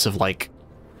performance of, like,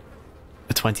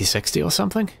 a 2060 or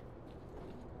something.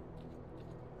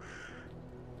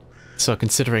 So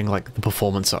considering, like, the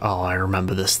performance, oh, I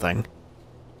remember this thing.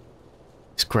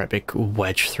 This great big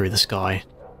wedge through the sky.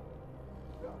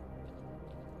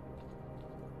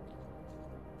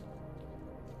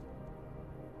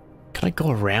 Can I go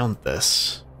around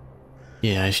this?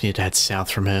 Yeah, I just need to head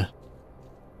south from here.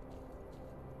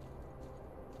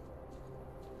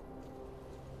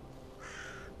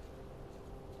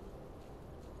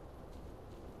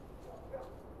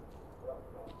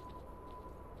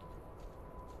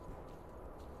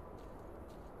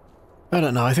 I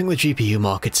don't know, I think the GPU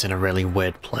market's in a really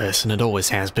weird place, and it always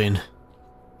has been.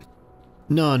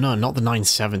 No, not the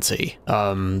 970.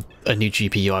 A new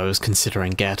GPU I was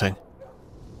considering getting.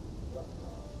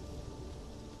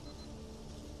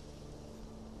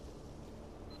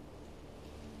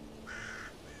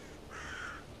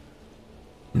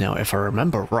 Now, if I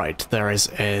remember right, there is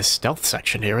a stealth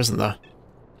section here, isn't there?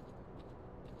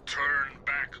 Turn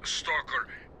back, Stalker.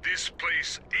 This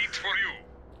place ain't for you.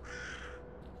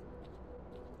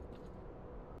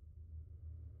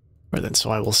 Right then, so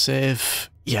I will save.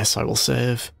 Yes, I will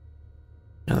save.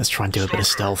 And let's try and do a bit of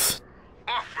stealth.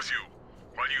 Off with you,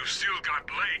 while you still got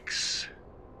legs.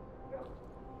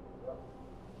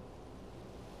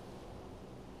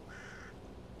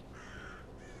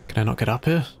 Can I not get up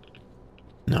here?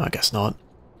 No, I guess not.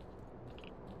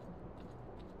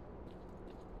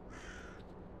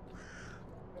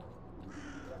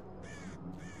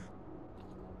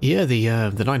 Yeah,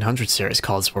 the 900 series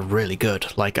cards were really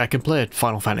good. Like, I can play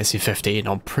Final Fantasy 15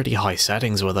 on pretty high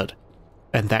settings with it,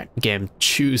 and that game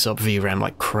chews up VRAM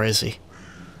like crazy.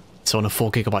 So on a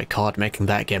 4GB card, making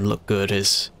that game look good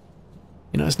is,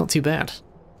 you know, it's not too bad.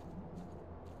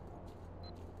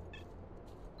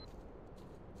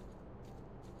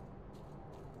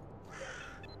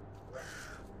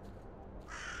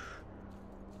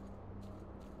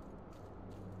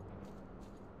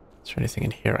 Is there anything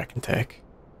in here I can take?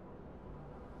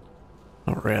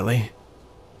 Not really.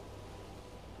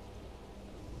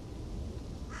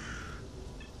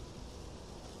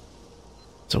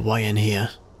 So why in here?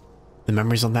 The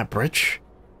memories on that bridge?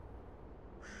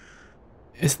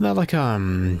 Isn't that like a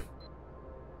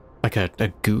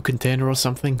goo container or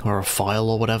something? Or a file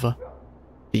or whatever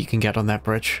that you can get on that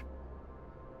bridge?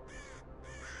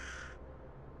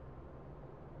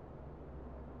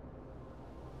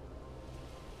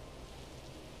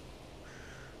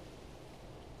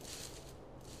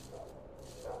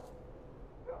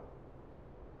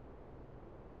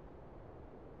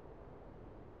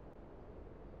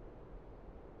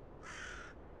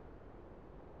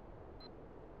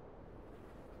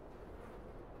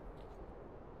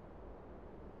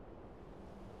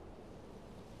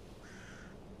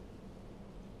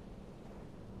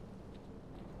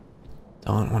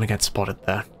 Don't want to get spotted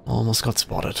there. Almost got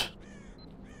spotted.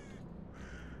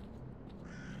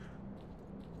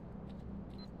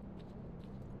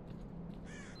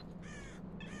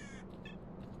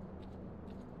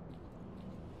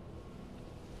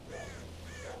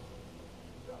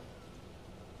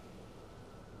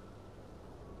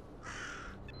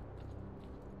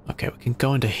 Okay, we can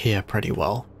go into here pretty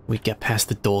well. We get past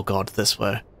the door guard this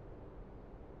way.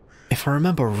 If I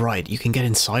remember right, you can get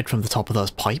inside from the top of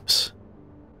those pipes.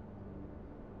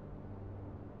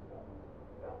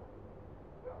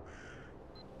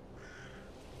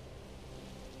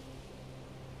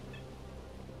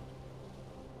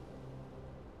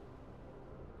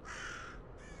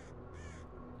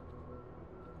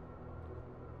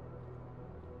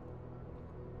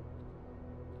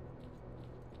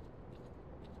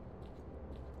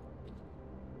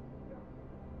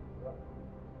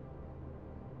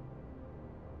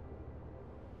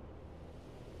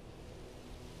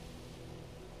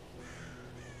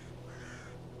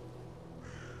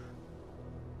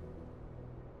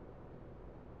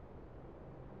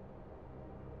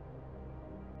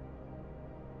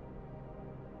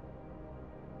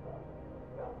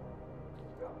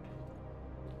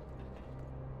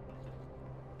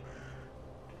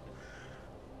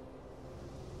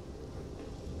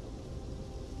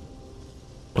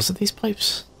 Was it these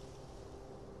pipes?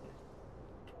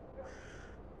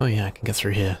 Oh yeah, I can get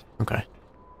through here. Okay.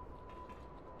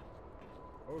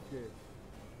 Okay.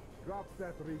 Drop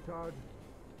that retard.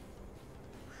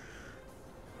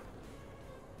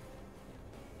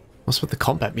 What's with the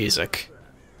combat music?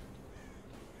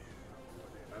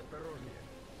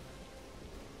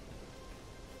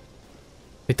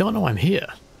 They don't know I'm here.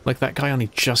 Like, that guy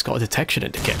only just got a detection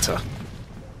indicator.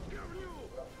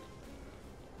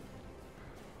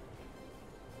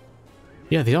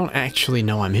 Yeah, they don't actually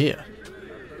know I'm here.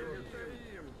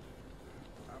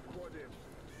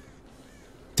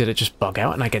 Did it just bug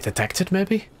out and I get detected,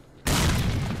 maybe?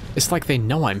 It's like they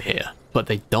know I'm here, but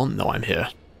they don't know I'm here.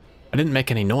 I didn't make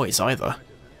any noise, either.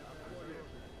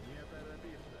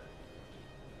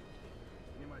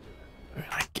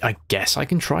 I guess I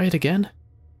can try it again?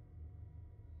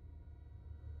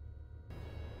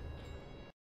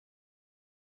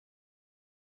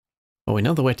 Well, we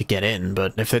know the way to get in,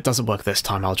 but if it doesn't work this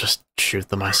time, I'll just shoot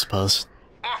them, I suppose.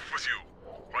 Off with you,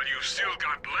 while you still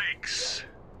got legs.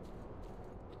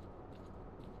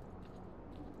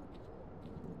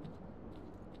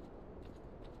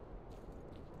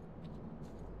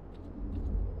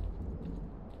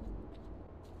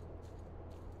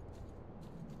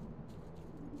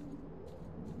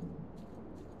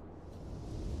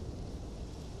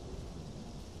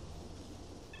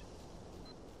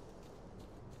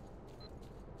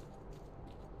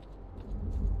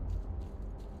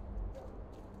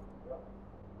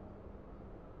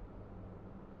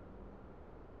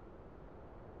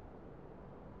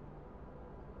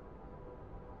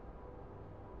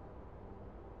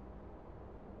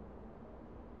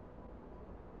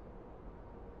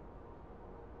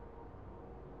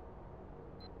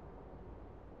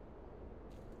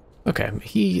 Okay,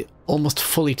 he almost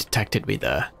fully detected me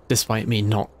there, despite me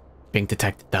not being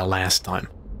detected there last time.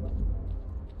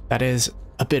 That is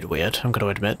a bit weird, I'm going to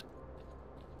admit.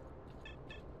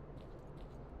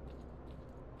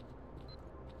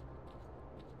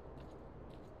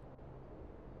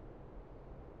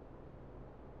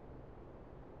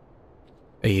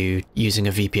 Are you using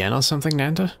a VPN or something,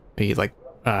 Nanda? Are you, like,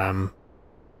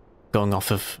 going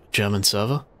off of German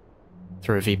server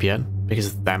through a VPN?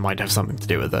 Because that might have something to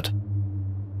do with it.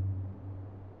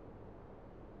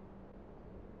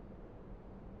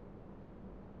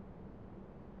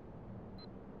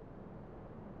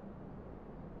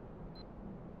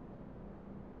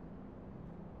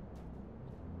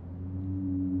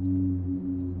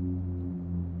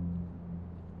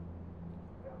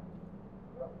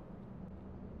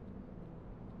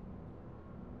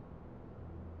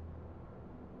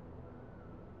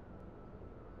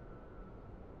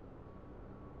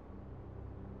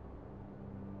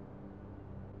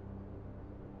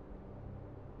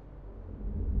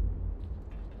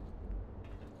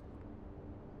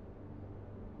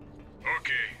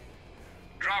 Okay.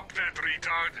 Drop that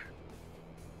retard.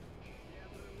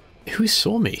 Who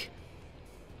saw me?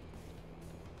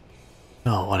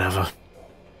 Oh, whatever.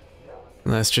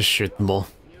 Let's just shoot them all.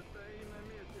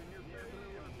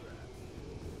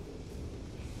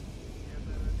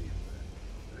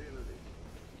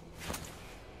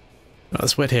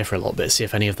 Let's wait here for a little bit, see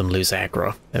if any of them lose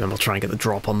aggro, and then we'll try and get the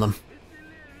drop on them.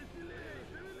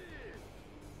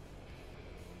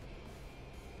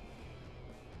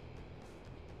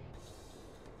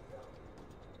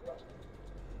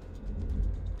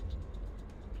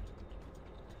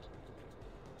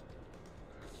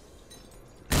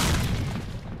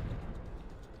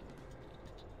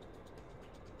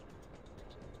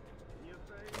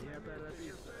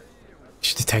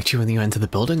 She detect you when you enter the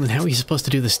building? Then how are you supposed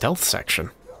to do the stealth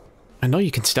section? I know you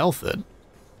can stealth it.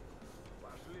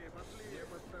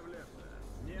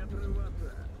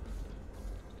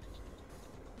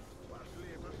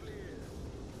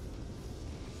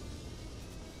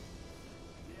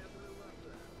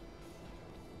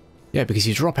 Yeah, because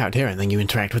you drop out here and then you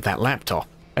interact with that laptop,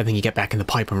 and then you get back in the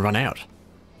pipe and run out.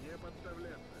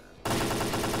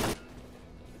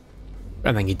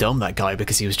 And then you dome that guy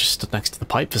because he was just stood next to the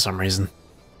pipe for some reason.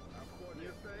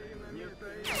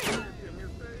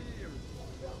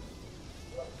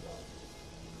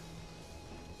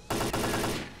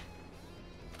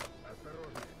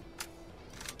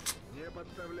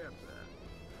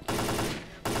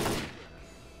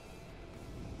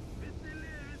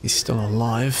 He's still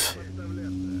alive.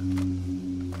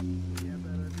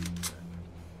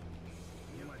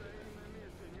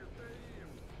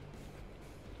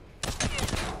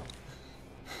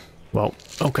 Well,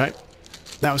 okay.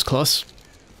 That was close.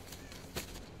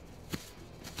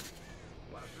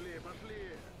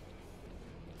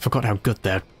 Forgot how good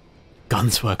their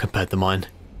guns were compared to mine.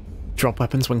 Drop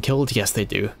weapons when killed? Yes, they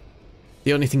do.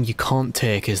 The only thing you can't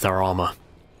take is their armor.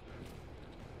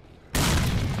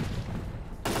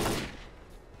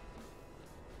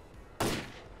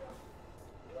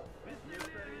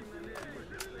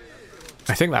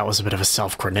 I think that was a bit of a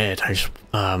self-grenade. I just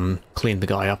cleaned the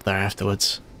guy up there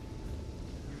afterwards.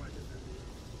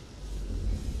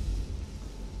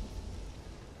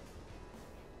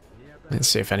 Let's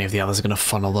see if any of the others are going to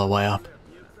funnel their way up.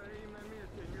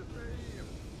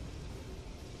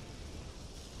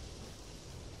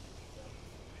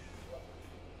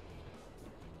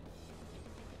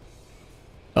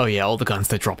 Oh yeah, all the guns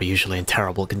they drop are usually in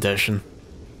terrible condition.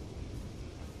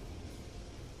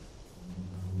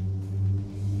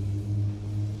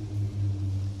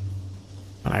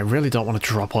 And I really don't want to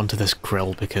drop onto this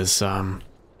grill because, I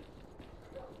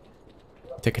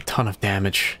take a ton of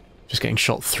damage just getting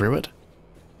shot through it.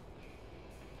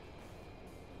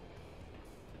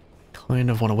 Kind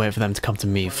of want to wait for them to come to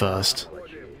me first.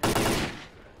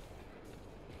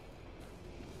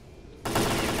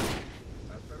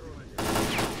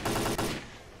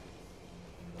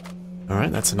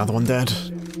 Alright, that's another one dead.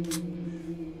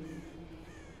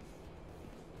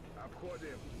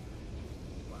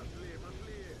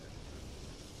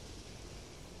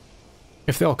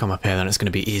 If they all come up here, then it's going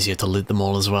to be easier to loot them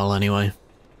all as well anyway.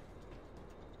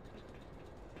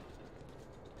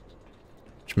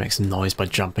 Which makes a noise by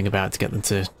jumping about to get them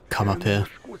to come up here.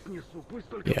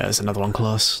 Yeah, there's another one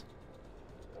close.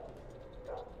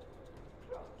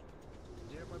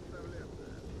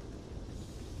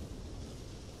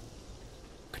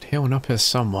 Could hear one up here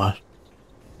somewhere.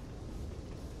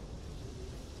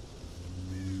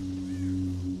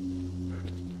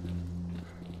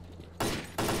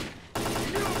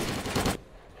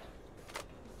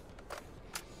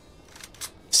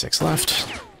 Six left.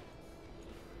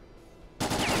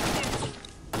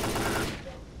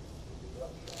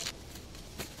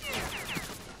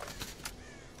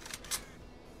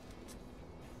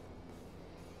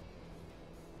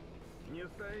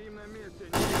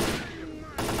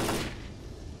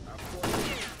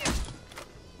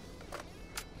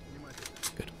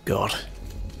 God.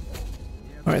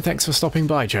 Alright, thanks for stopping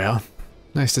by, JR.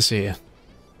 Nice to see you.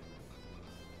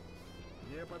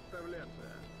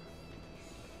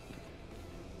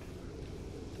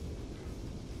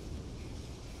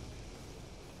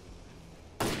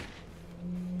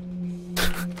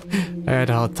 I had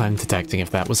a hard time detecting if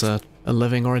that was a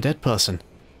living or a dead person,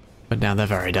 but now they're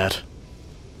very dead.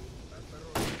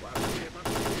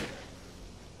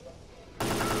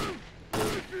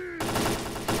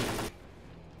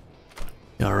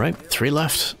 Alright, 3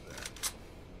 left.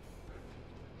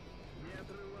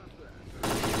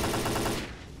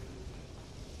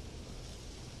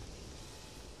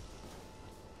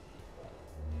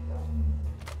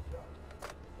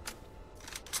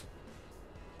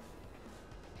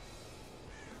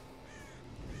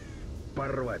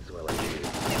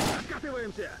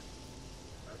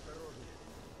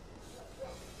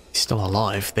 He's still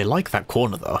alive. They like that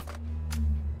corner, though.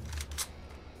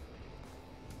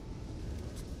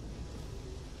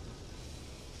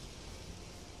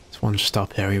 There's one just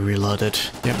up here. He reloaded.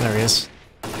 Yep, there he is.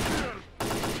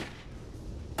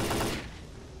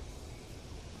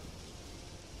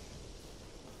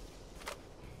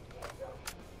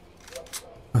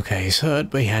 Okay, he's hurt,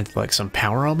 but he had, like, some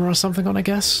power armor or something on, I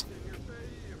guess?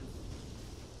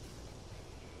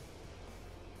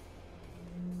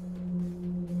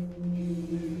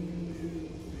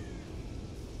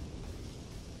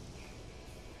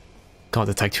 Can't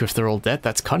detect you if they're all dead.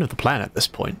 That's kind of the plan at this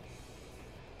point.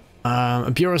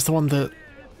 Bureau's the one that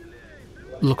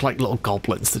look like little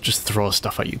goblins that just throw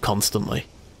stuff at you constantly.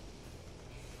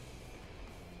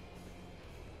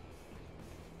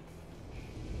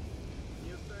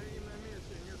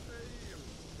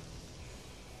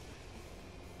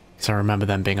 Because I remember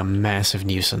them being a massive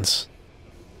nuisance.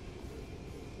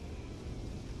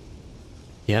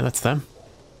 Yeah, that's them.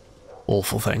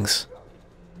 Awful things.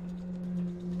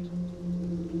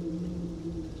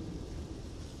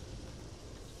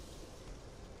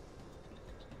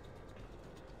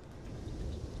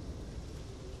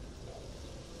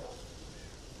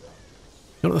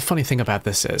 You know what the funny thing about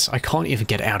this is? I can't even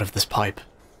get out of this pipe.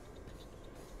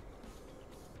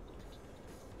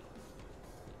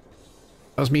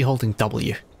 That was me holding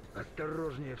W.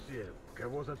 Осторожнее все.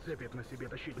 Кого зацепит, на себе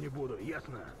тащить не буду,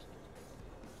 ясно?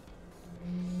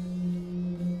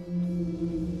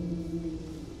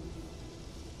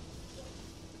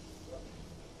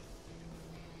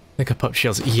 They could put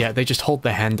shields. Yeah, they just hold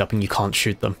their hand up and you can't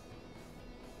shoot them.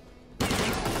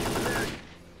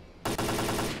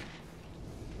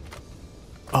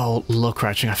 Oh, look,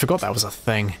 crouching. I forgot that was a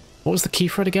thing. What was the key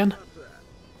for it again?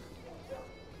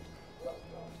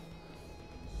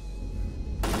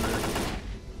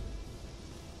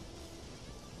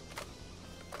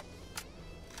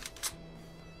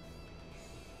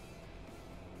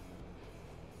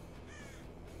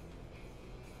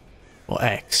 Or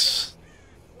X.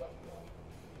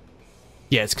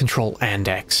 Yeah, it's Control and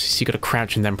X. So you gotta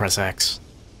crouch and then press X.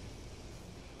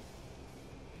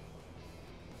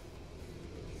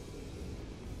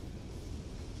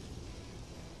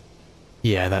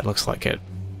 Yeah, that looks like it.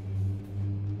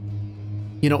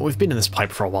 You know, we've been in this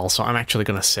pipe for a while, so I'm actually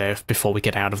gonna save before we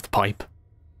get out of the pipe.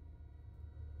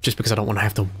 Just because I don't want to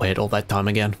have to wait all that time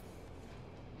again.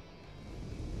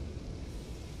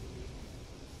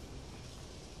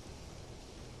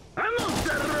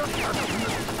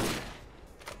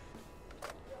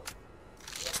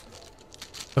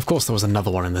 Of course there was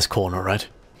another one in this corner, right?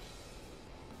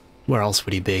 Where else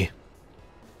would he be?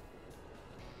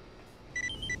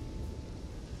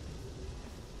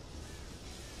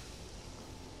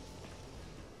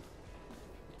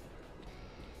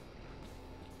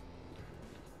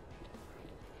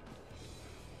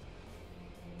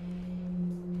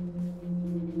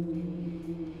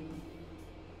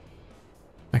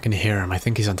 I can hear him. I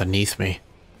think he's underneath me.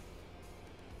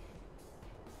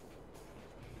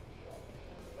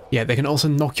 Yeah, they can also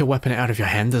knock your weapon out of your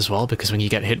hand as well, because when you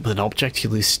get hit with an object, you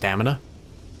lose stamina.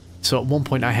 So at one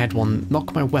point I had one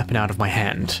knock my weapon out of my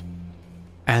hand,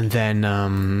 and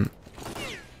then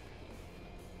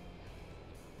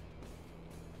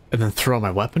throw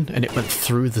my weapon, and it went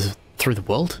through the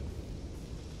world.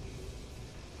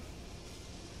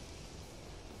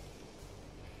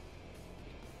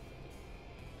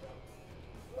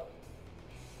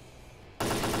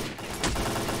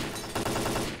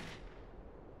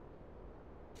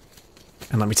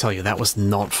 And let me tell you, that was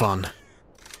not fun.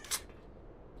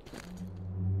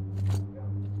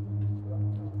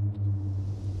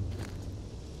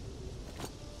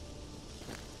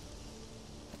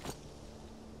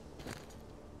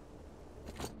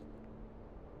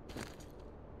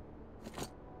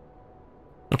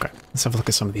 Okay. Let's have a look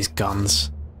at some of these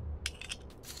guns.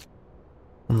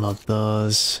 Unload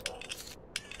those.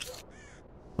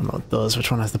 Unload those. Which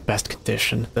one has the best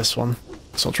condition? This one.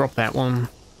 So I'll drop that one.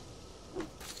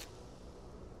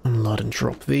 Unload and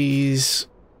drop these.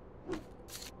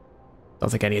 Don't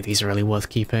think any of these are really worth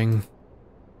keeping.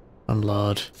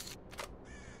 Unload.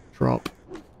 Drop.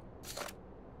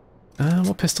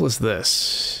 What pistol is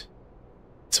this?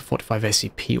 It's a 45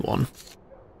 ACP one.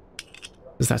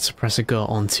 Does that suppressor go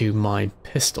onto my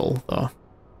pistol, though?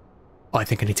 Oh, I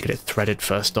think I need to get it threaded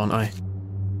first, don't I?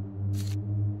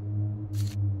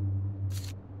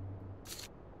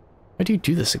 How do you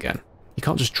do this again? You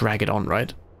can't just drag it on,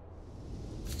 right?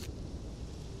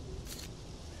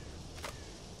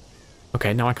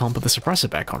 Okay, now I can't put the suppressor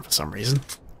back on for some reason.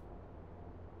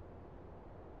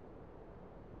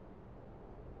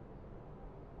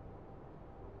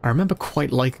 I remember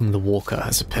quite liking the Walker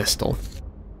as a pistol.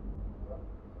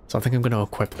 So I think I'm going to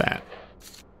equip that.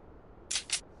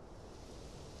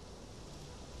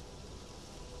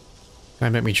 Can I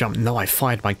make me jump? No, I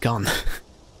fired my gun.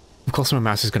 Of course my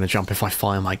mouse is going to jump if I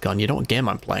fire my gun. You know what game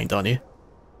I'm playing, don't you?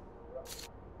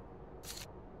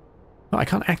 No, I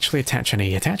can't actually attach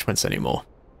any attachments anymore.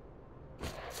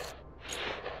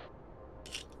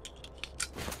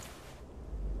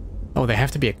 Oh, they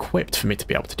have to be equipped for me to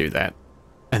be able to do that.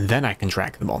 And then I can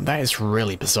drag them on. That is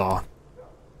really bizarre.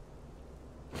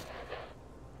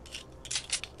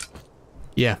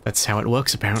 Yeah, that's how it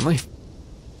works apparently.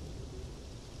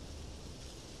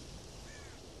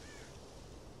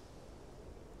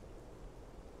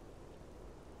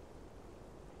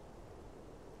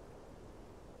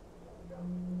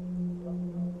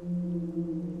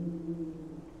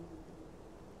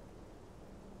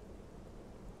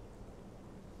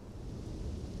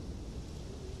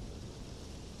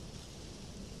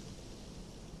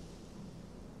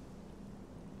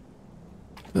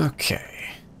 Okay.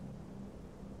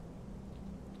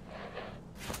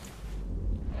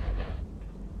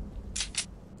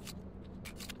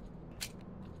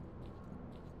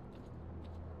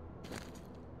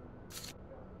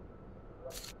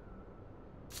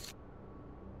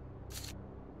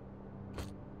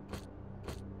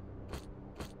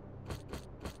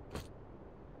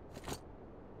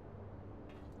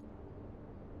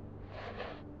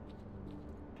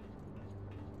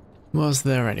 Was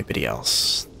there anybody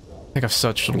else? I think I've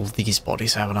searched all of these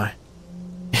bodies, haven't I?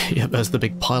 Yeah, there's the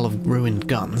big pile of ruined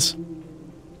guns.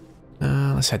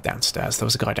 Let's head downstairs. There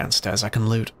was a guy downstairs I can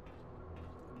loot.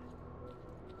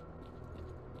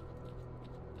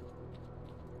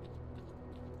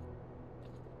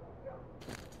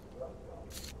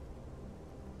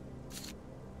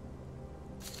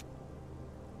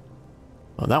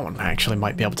 Oh, that one I actually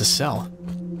might be able to sell.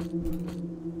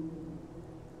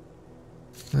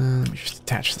 Let me just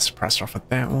attach the suppressor off with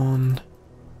that one.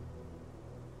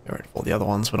 Get rid of all the other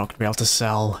ones we're not going to be able to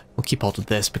sell. We'll keep hold of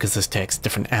this because this takes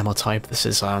different ammo type. This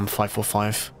is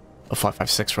 545, or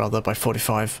 556 rather, by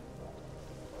 45.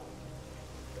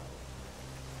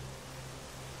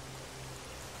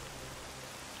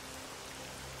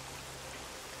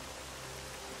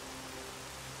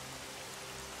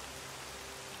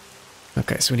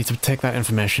 Okay, so we need to take that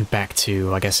information back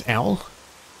to, I guess, Owl?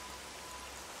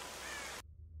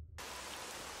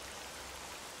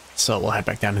 So we'll head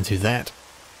back down and do that.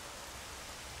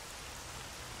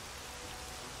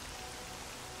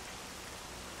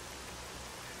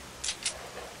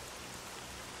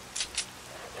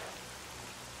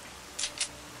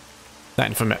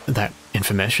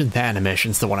 That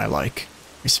animation's the one I like.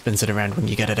 He spins it around when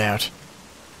you get it out.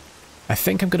 I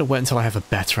think I'm gonna wait until I have a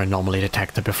better anomaly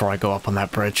detector before I go up on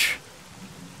that bridge.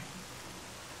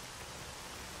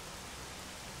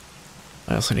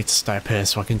 I also need to stay up here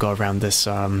so I can go around this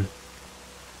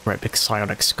great big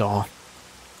psionic scar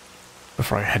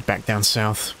before I head back down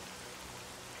south.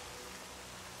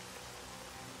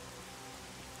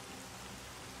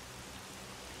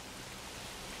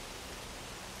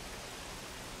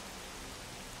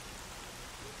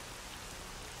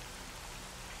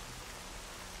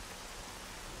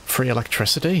 Free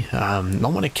electricity?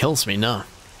 Not when it kills me, no.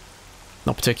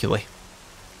 Not particularly.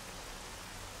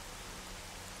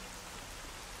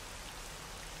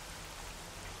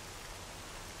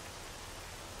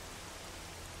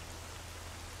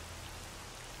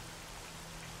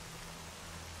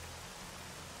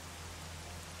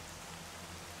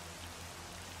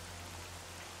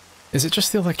 Is it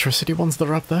just the electricity ones that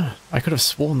are up there? I could have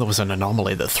sworn there was an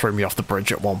anomaly that threw me off the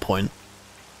bridge at one point.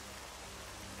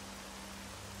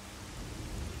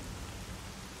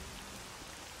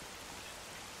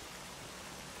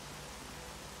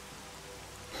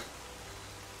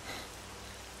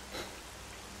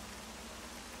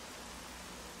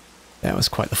 That was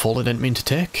quite the fall I didn't mean to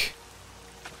take.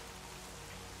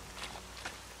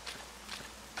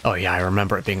 Oh yeah, I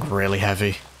remember it being really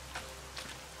heavy.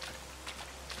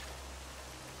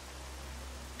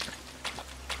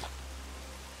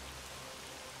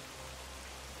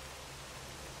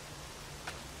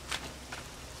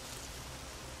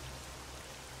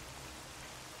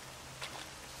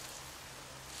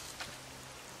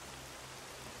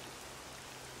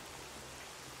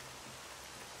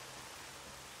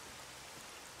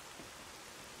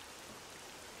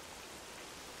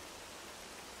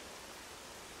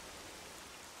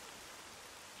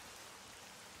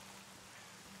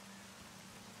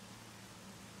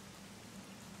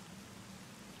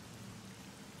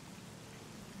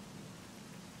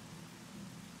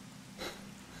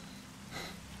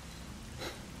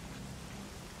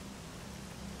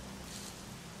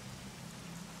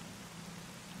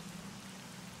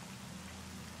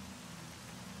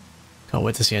 Can't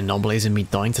wait to see anomalies and me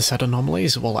dying to set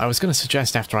anomalies. Well, I was going to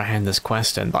suggest after I hand this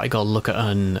quest in that I go look at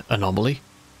an anomaly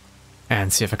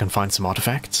and see if I can find some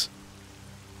artifacts.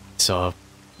 So,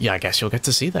 yeah, I guess you'll get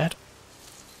to see that.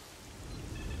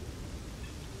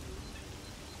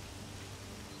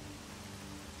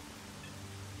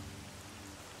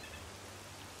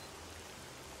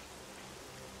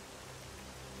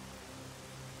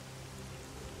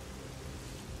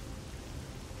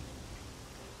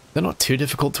 They're not too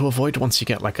difficult to avoid once you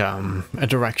get like a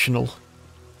directional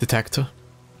detector.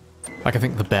 Like I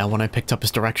think the bear one I picked up is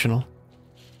directional.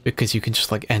 Because you can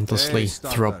just like endlessly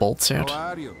throw bolts out.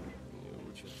 And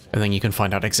then you can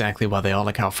find out exactly where they are,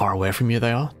 like how far away from you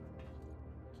they are.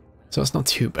 So it's not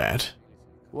too bad.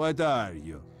 What are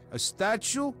you? A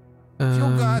statue? If you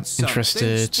got something,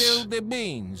 interested spill the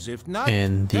beans. If not,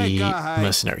 in the take a hike.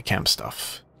 mercenary camp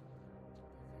stuff.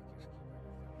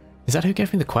 Is that who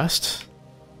gave me the quest?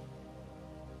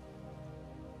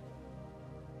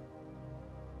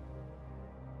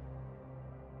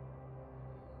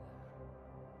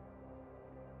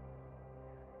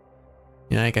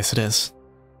 Yeah, I guess it is.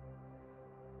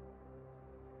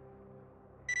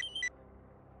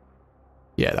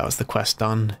 Yeah, that was the quest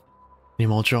done. Any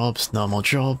more jobs? No more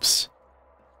jobs.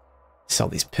 Sell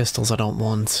these pistols I don't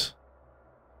want.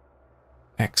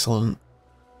 Excellent.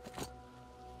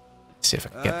 See if I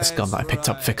can get this gun that I picked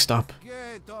up fixed up.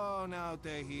 Get on out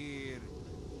of here.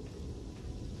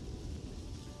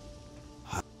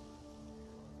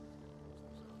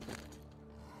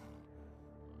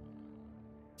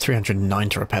 $309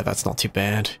 to repair, that's not too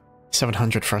bad.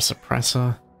 700 for a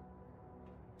suppressor.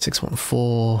 614.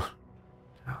 Oh,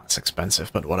 that's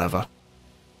expensive, but whatever.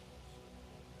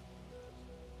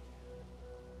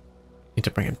 Need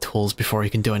to bring him tools before he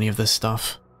can do any of this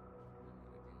stuff.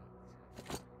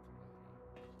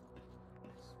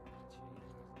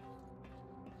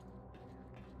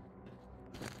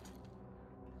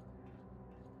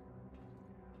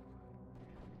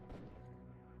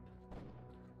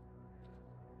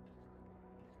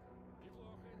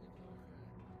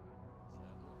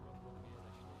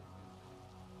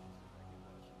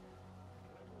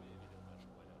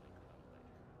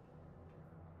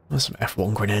 There's some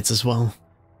F1 grenades as well.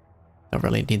 Don't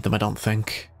really need them, I don't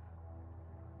think.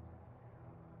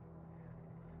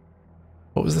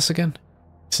 What was this again?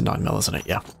 It's a 9mm, isn't it?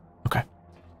 Yeah. Okay.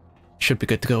 Should be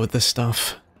good to go with this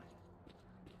stuff.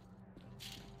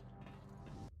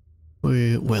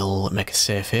 We will make a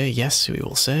save here. Yes, we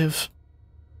will save.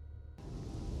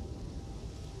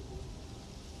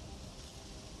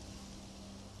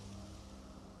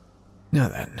 Now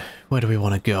then, where do we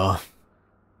want to go?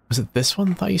 Was it this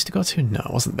one that I used to go to? No,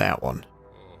 it wasn't that one.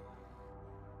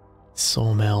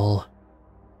 Sawmill.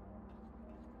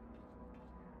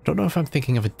 I don't know if I'm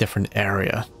thinking of a different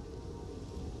area.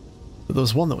 But there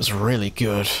was one that was really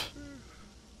good.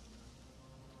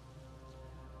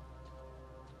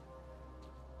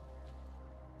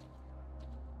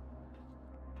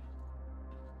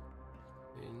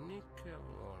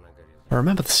 I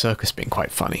remember the circus being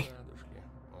quite funny.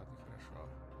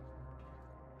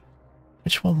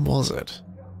 Which one was it?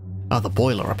 Oh, the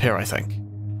boiler up here, I think.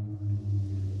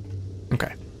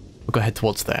 Okay, we'll go head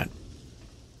towards that.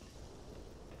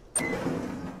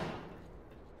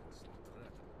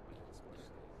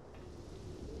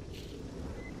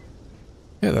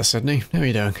 Yeah, there, Sydney. How are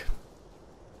you doing?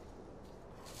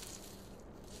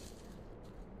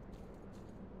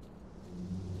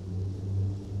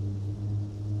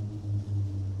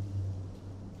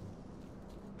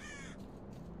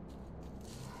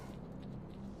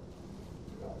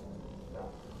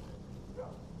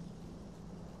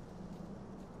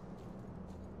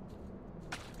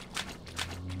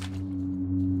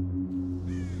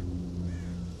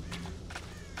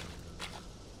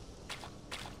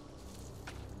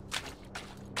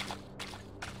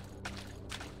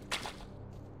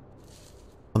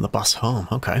 On the bus home,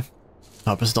 okay.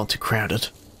 Hope it's not too crowded.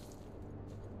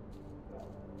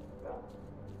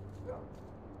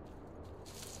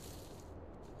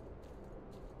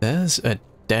 There's a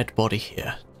dead body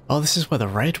here. Oh, this is where the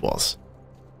raid was.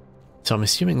 So I'm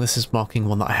assuming this is marking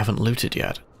one that I haven't looted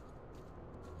yet.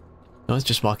 No, it's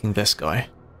just marking this guy.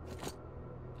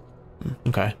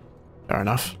 Okay, fair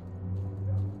enough.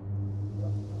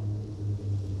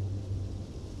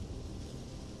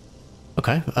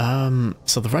 Okay,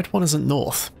 so the red one isn't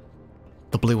north.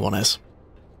 The blue one is.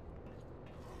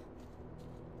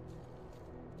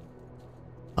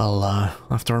 I'll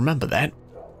have to remember that.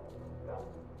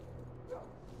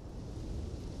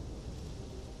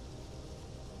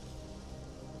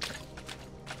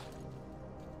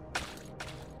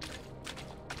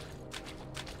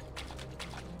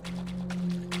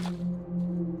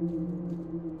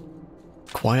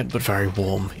 Quiet but very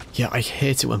warm. Yeah, I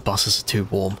hate it when buses are too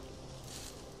warm.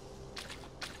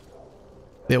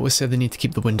 They always say they need to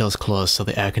keep the windows closed so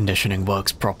the air conditioning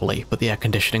works properly, but the air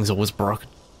conditioning's always broken.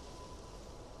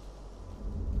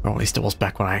 Or at least it was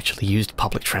back when I actually used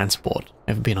public transport.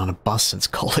 I haven't been on a bus since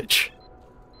college.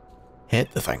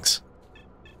 Hate the things.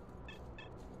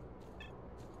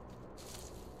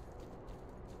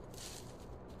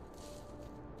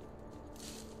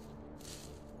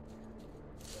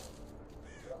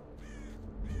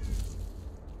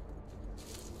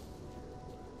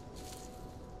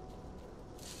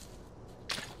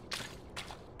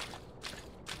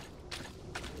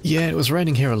 Yeah, it was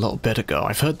raining here a little bit ago.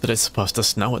 I've heard that it's supposed to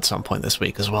snow at some point this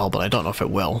week as well, but I don't know if it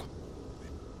will.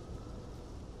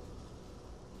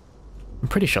 I'm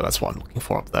pretty sure that's what I'm looking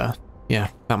for up there. Yeah,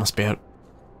 that must be it.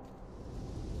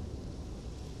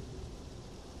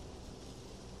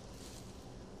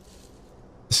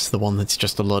 This is the one that's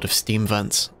just a load of steam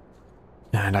vents.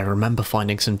 And I remember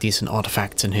finding some decent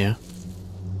artifacts in here.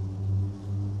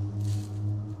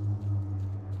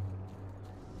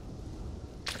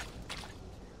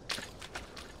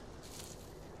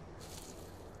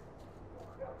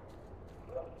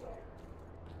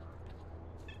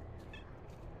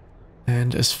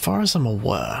 And as far as I'm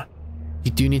aware,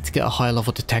 you do need to get a high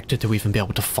level detector to even be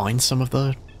able to find some of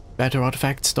the better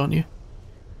artifacts, don't you?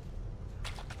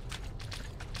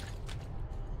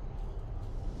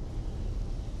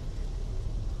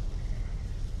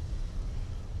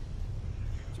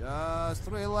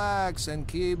 Just relax and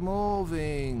keep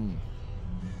moving.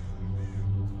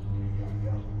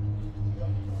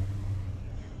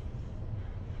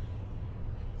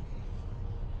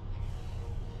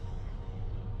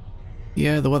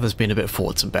 Yeah, the weather's been a bit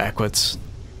forwards and backwards.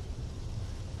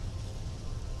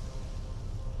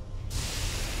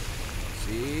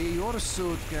 See, your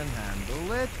suit can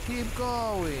handle it. Keep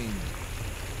going.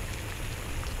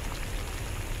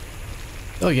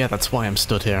 Oh yeah, that's why I'm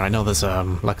stood here. I know there's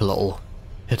like a little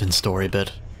hidden story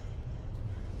bit.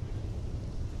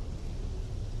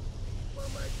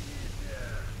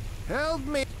 Help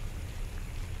me.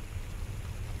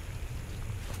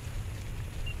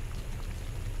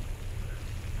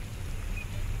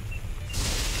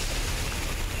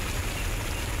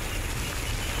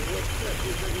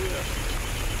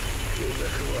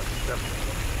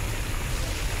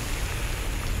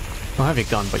 I'll have your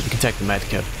gun, but you can take the med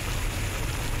kit.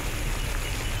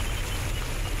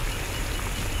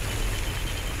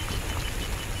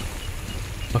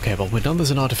 Okay, well, we know there's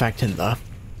an artifact in there.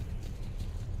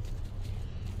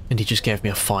 And he just gave me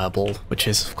a fireball, which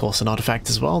is, of course, an artifact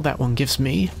as well. That one gives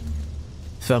me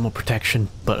thermal protection,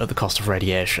 but at the cost of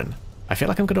radiation. I feel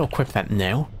like I'm going to equip that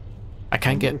now. I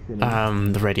can get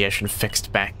the radiation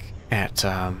fixed back at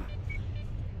the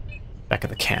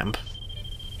camp.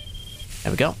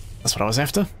 There we go. That's what I was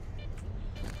after.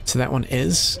 So that one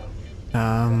is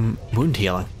wound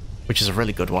healing, which is a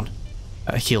really good one.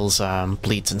 Heals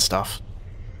bleeds and stuff.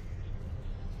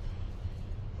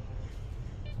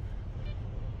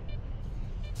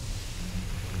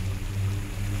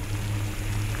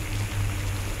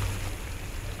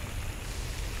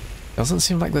 Doesn't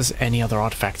seem like there's any other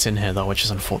artifacts in here though, which is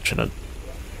unfortunate.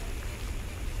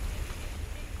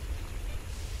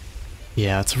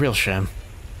 Yeah, it's a real shame.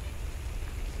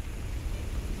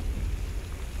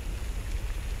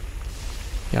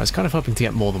 Yeah, I was kind of hoping to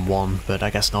get more than one, but I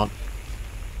guess not.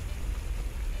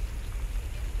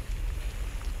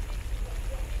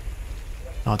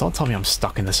 Oh, don't tell me I'm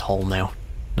stuck in this hole now.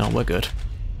 No, we're good.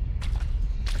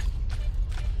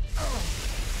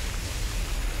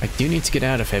 I do need to get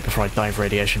out of here before I die of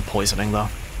radiation poisoning, though.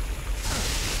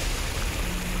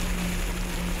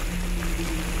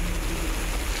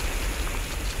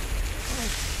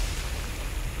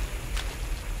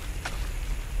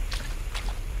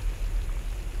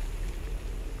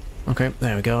 Okay,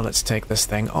 there we go. Let's take this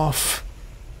thing off.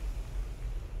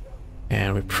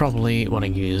 And we probably want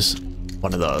to use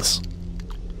one of those.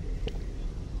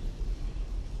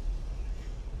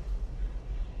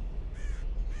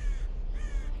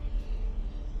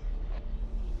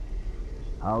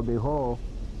 Howdy ho.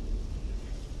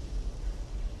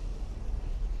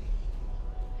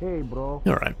 Hey, bro.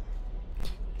 Alright.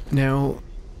 Now,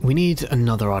 we need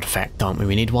another artifact, don't we?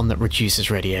 We need one that reduces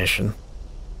radiation.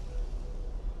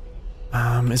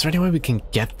 Is there any way we can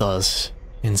get those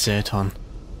in Zerton?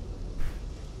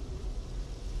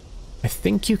 I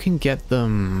think you can get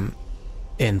them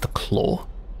in the claw.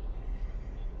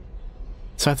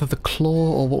 It's either the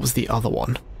claw or what was the other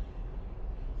one?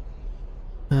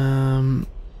 Trying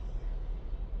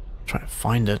to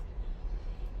find it.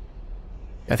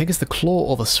 I think it's the claw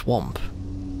or the swamp.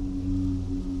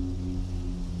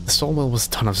 The sawmill was a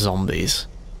ton of zombies.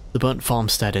 The burnt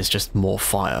farmstead is just more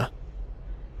fire.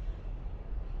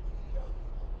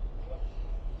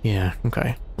 Yeah,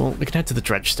 okay. Well, we can head to the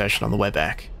dredge station on the way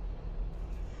back.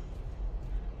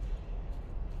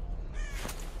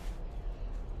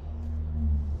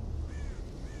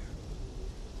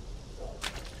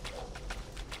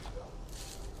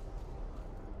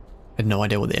 I had no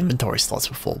idea what the inventory slots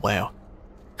were for. Wow.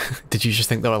 Did you just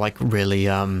think they were like really,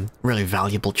 really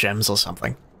valuable gems or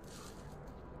something?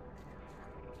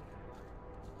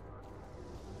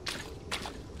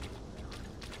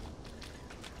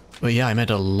 But yeah, I made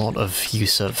a lot of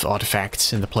use of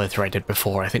artifacts in the playthrough I did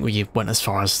before. I think we went as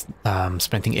far as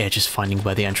spending ages finding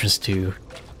where the entrance to...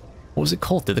 What was it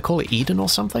called? Did they call it Eden or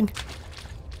something?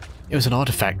 It was an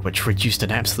artifact which reduced an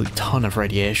absolute ton of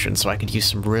radiation, so I could use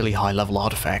some really high-level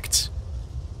artifacts.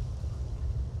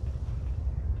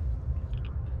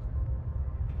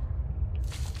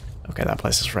 Okay, that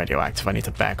place is radioactive. I need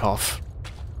to back off.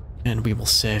 And we will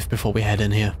save before we head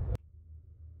in here.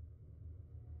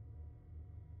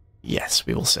 Yes,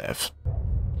 we will save.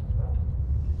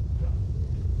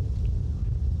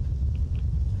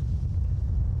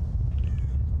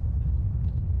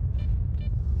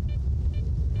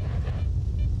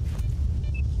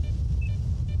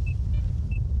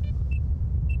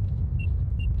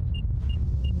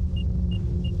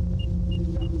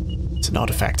 It's an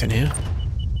artifact in here.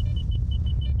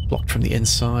 Blocked from the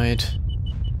inside.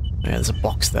 Yeah, there's a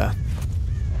box there.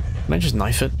 Can I just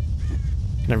knife it?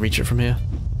 Can I reach it from here?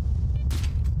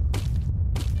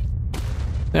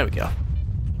 There we go.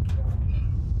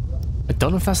 I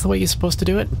don't know if that's the way you're supposed to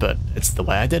do it, but it's the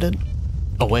way I did it.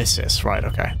 Oasis, right,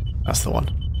 okay. That's the one.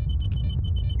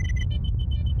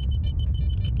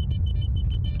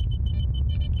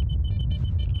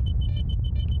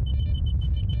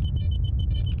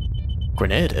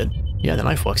 Grenaded? Yeah, the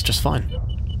knife works just fine.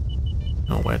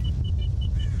 Oh, wait.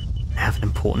 I have an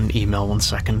important email, 1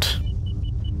 second.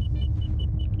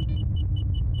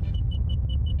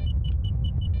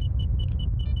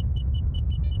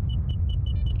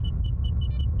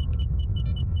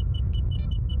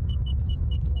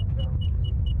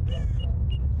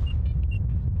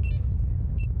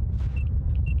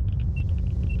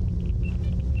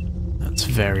 That's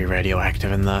very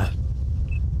radioactive in there.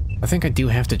 I think I do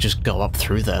have to just go up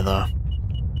through there, though.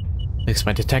 Because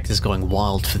my detector's going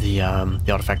wild for the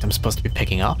artifact I'm supposed to be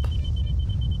picking up.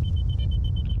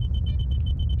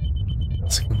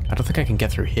 I don't think I can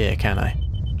get through here, can I?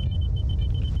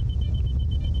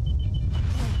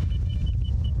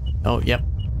 Oh, yep.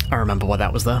 I remember why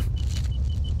that was there.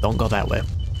 Don't go that way.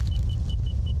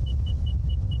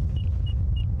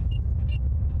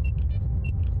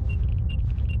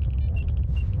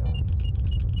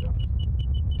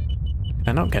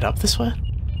 Can I not get up this way?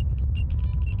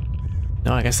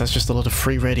 No, I guess that's just a lot of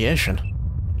free radiation.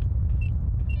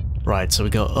 Right, so we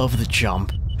go over the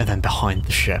jump, and then behind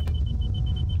the ship.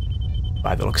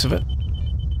 By the looks of it.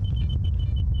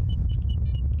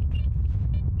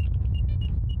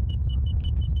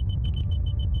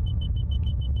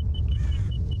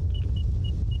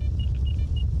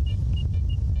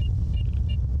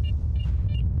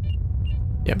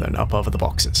 Yep, then up over the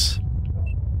boxes.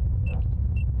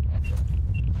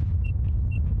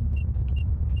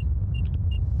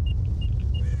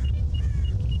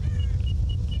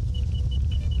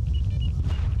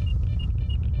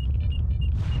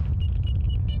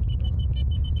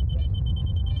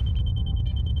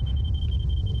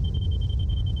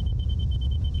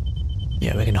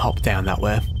 Yeah, we can hop down that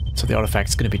way. So the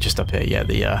artifact's going to be just up here. Yeah,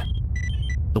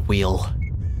 the wheel.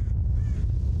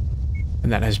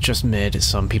 And that has just made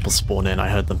some people spawn in. I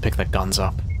heard them pick their guns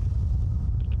up.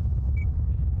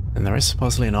 And there is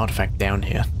supposedly an artifact down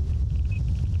here.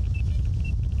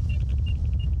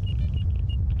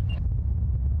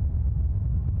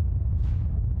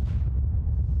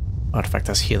 Artifact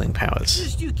has healing powers.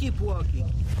 Just you keep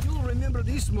walking. You'll remember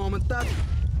this moment that...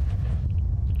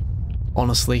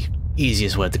 Honestly,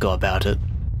 easiest way to go about it.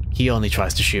 He only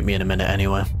tries to shoot me in a minute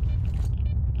anyway.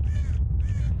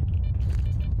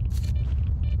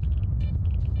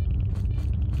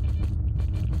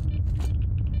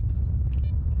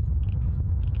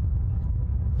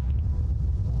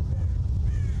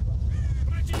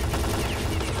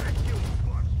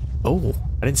 Oh,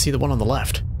 I didn't see the one on the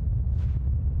left.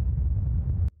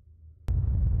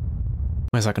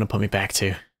 Where's that going to put me back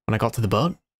to? When I got to the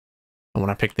boat? Or when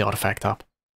I picked the artifact up?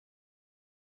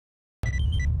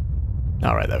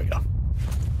 Alright, there we go.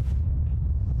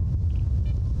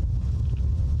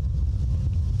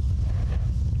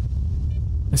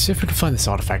 Let's see if we can find this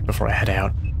artifact before I head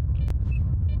out.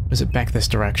 Is it back this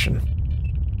direction?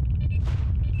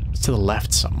 It's to the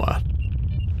left somewhere.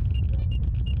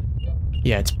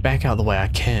 Yeah, it's back out the way I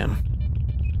came.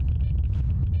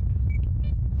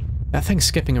 That thing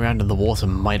skipping around in the water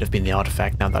might have been the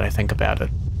artifact now that I think about it.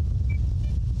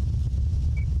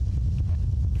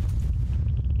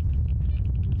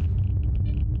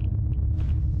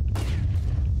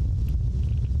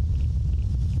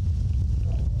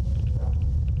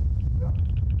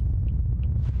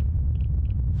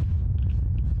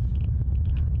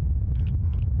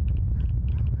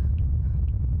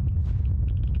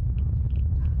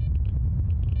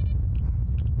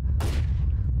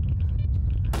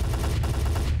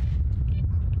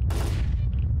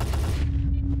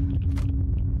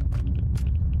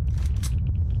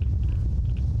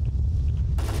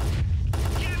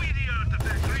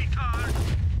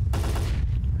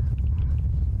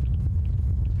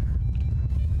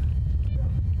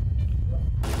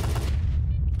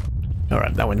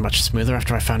 Alright, that went much smoother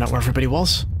after I found out where everybody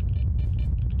was.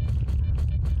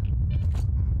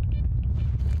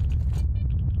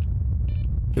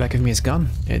 Did that give me his gun?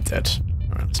 It did.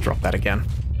 Alright, let's drop that again.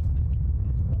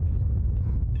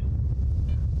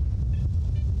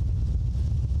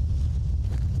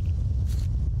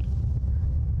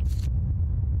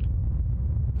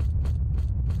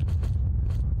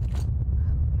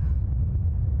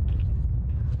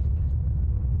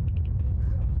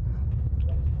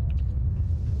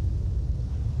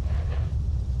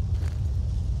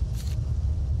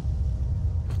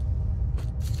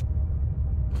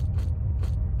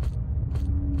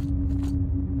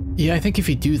 Yeah, I think if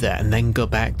you do that and then go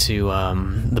back to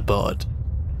the boat,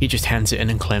 he just hands it in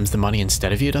and claims the money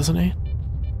instead of you, doesn't he?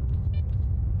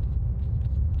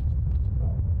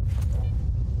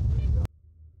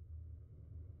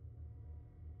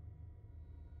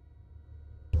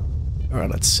 Alright,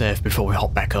 let's save before we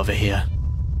hop back over here.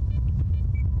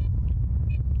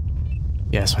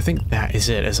 Yeah, so I think that is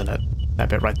it, isn't it? That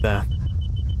bit right there.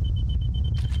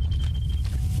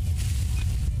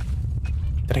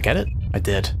 Did I get it? I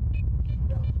did.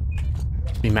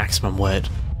 Me maximum word.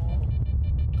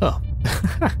 Oh.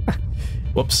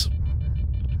 Whoops.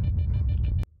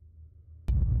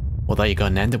 Well, there you go,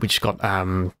 Nanda. We just got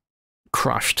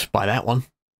crushed by that one.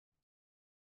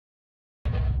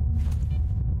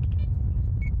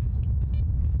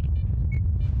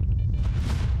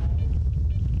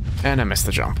 And I missed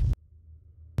the jump.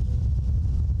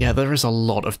 Yeah, there is a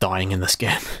lot of dying in this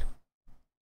game.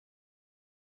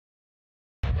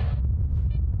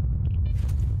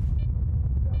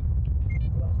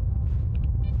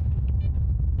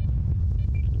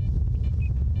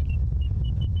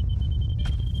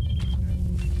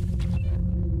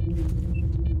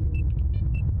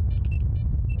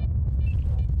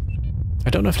 I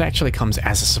don't know if it actually comes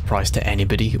as a surprise to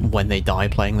anybody when they die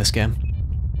playing this game.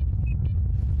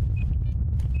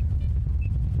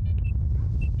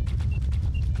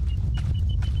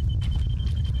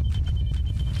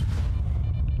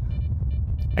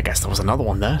 I guess there was another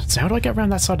one there. So how do I get around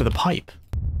that side of the pipe?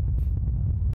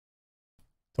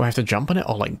 Do I have to jump on it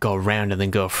or like go around and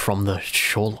then go from the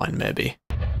shoreline maybe?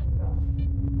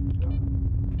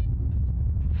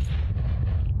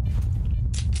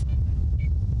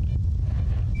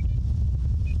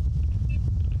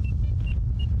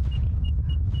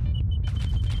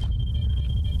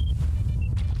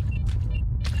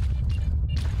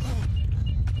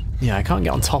 Yeah, I can't get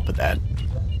on top of that.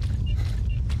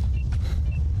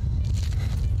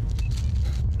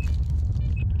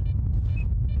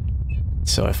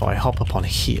 So if I hop up on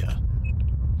here,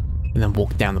 and then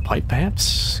walk down the pipe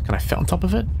perhaps? Can I fit on top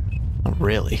of it? Not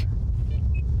really.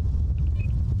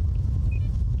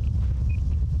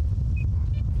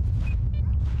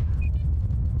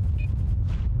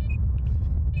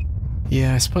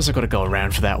 Yeah, I suppose I've got to go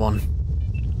around for that one.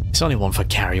 It's only one for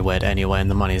carry weight anyway,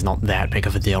 and the money's not that big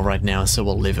of a deal right now, so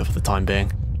we'll leave it for the time being.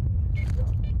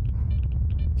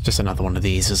 It's just another one of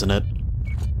these, isn't it?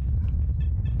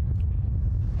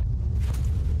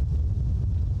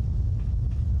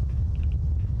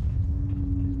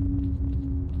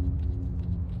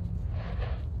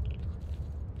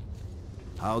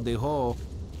 Howdy ho.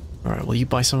 Alright, will you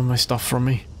buy some of my stuff from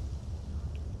me?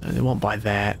 No, they won't buy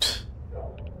that.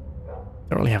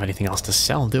 Don't really have anything else to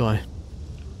sell, do I?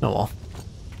 Oh well.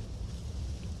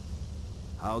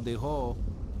 Howdy ho.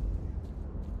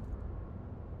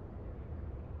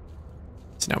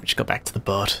 So now we just go back to the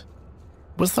boat.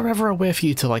 Was there ever a way for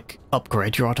you to, like,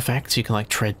 upgrade your artifacts? You can, like,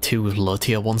 trade 2 low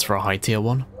tier ones for a high tier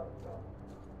one?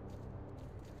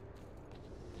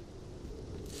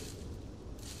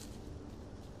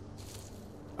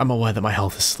 I'm aware that my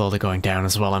health is slowly going down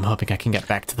as well. I'm hoping I can get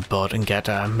back to the boat and get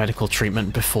medical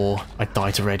treatment before I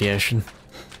die to radiation.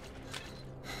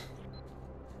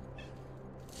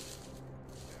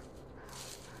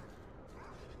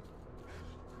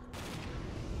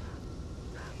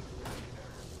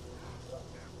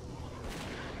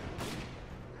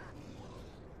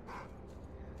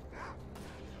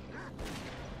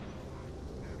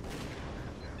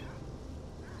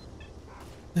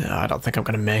 I don't think I'm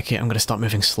going to make it. I'm going to start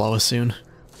moving slower soon.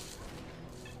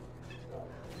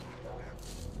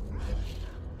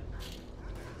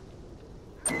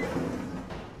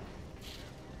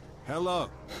 Hello.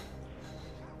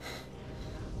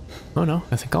 Oh no,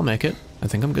 I think I'll make it. I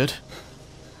think I'm good.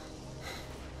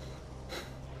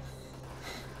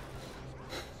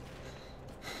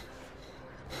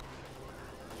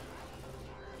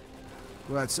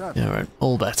 What's up? Yeah, right.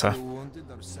 All better. Wounded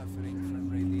or suffering from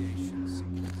radiation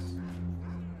sickness?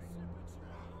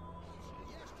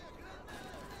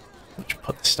 Let's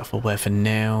put this stuff away for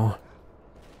now.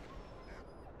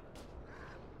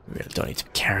 We really don't need to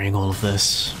be carrying all of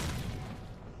this.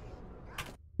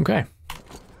 Okay.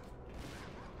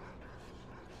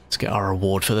 Let's get our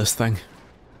reward for this thing.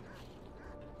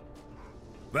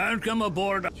 Welcome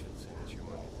aboard.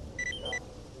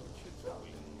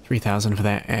 3,000 for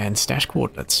that, and stash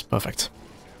coordinates. Perfect.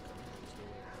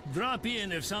 Drop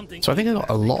in if something. So I think I got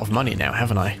a lot of money now,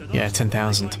 haven't I? Yeah,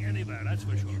 10,000. That's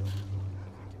for sure.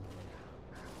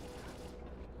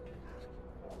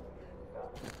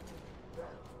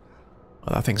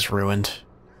 Well, that thing's ruined.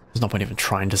 There's no point even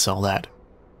trying to sell that.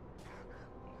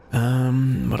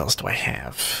 What else do I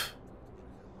have?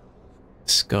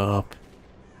 Scope.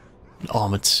 An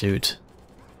armored suit.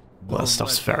 Well, that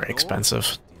stuff's very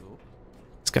expensive.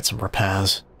 Let's get some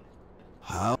repairs.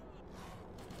 How?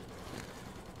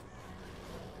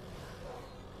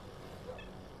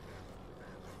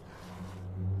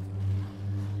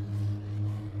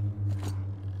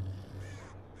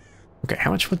 Okay,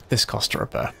 how much would this cost to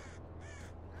repair?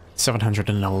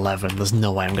 711. There's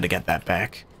no way I'm going to get that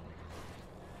back.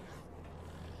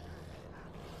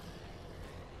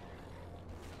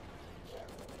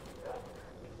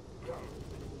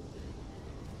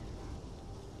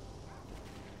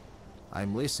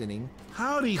 I'm listening.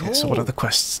 Howdy ho. Okay, so what other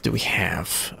quests do we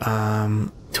have?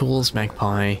 Tools,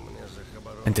 Magpie,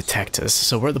 and detectors.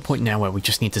 So we're at the point now where we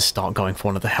just need to start going for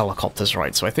one of the helicopters,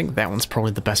 right? So I think that one's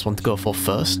probably the best one to go for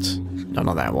first. No,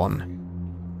 not that one.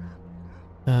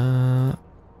 Not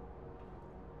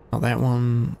that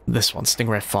one. This one,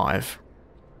 Stingray 5.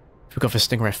 If we go for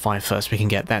Stingray 5 first, we can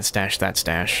get that stash,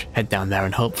 head down there,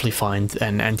 and hopefully find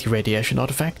an anti-radiation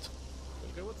artifact.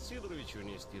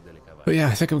 But yeah,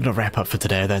 I think I'm going to wrap up for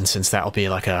today then, since that'll be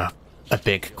like a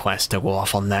big quest to go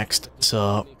off on next.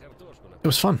 So, it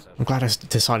was fun. I'm glad I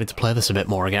decided to play this a bit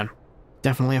more again.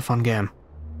 Definitely a fun game.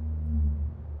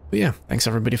 But yeah, thanks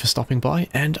everybody for stopping by,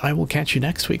 and I will catch you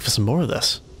next week for some more of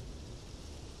this.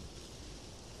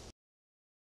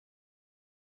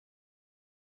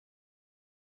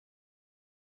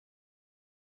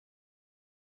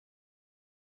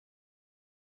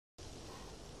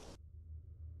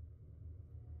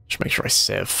 Just make sure I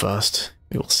save first.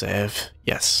 We will save.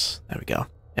 Yes, there we go.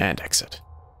 And exit.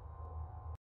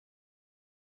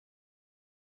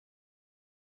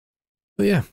 But yeah,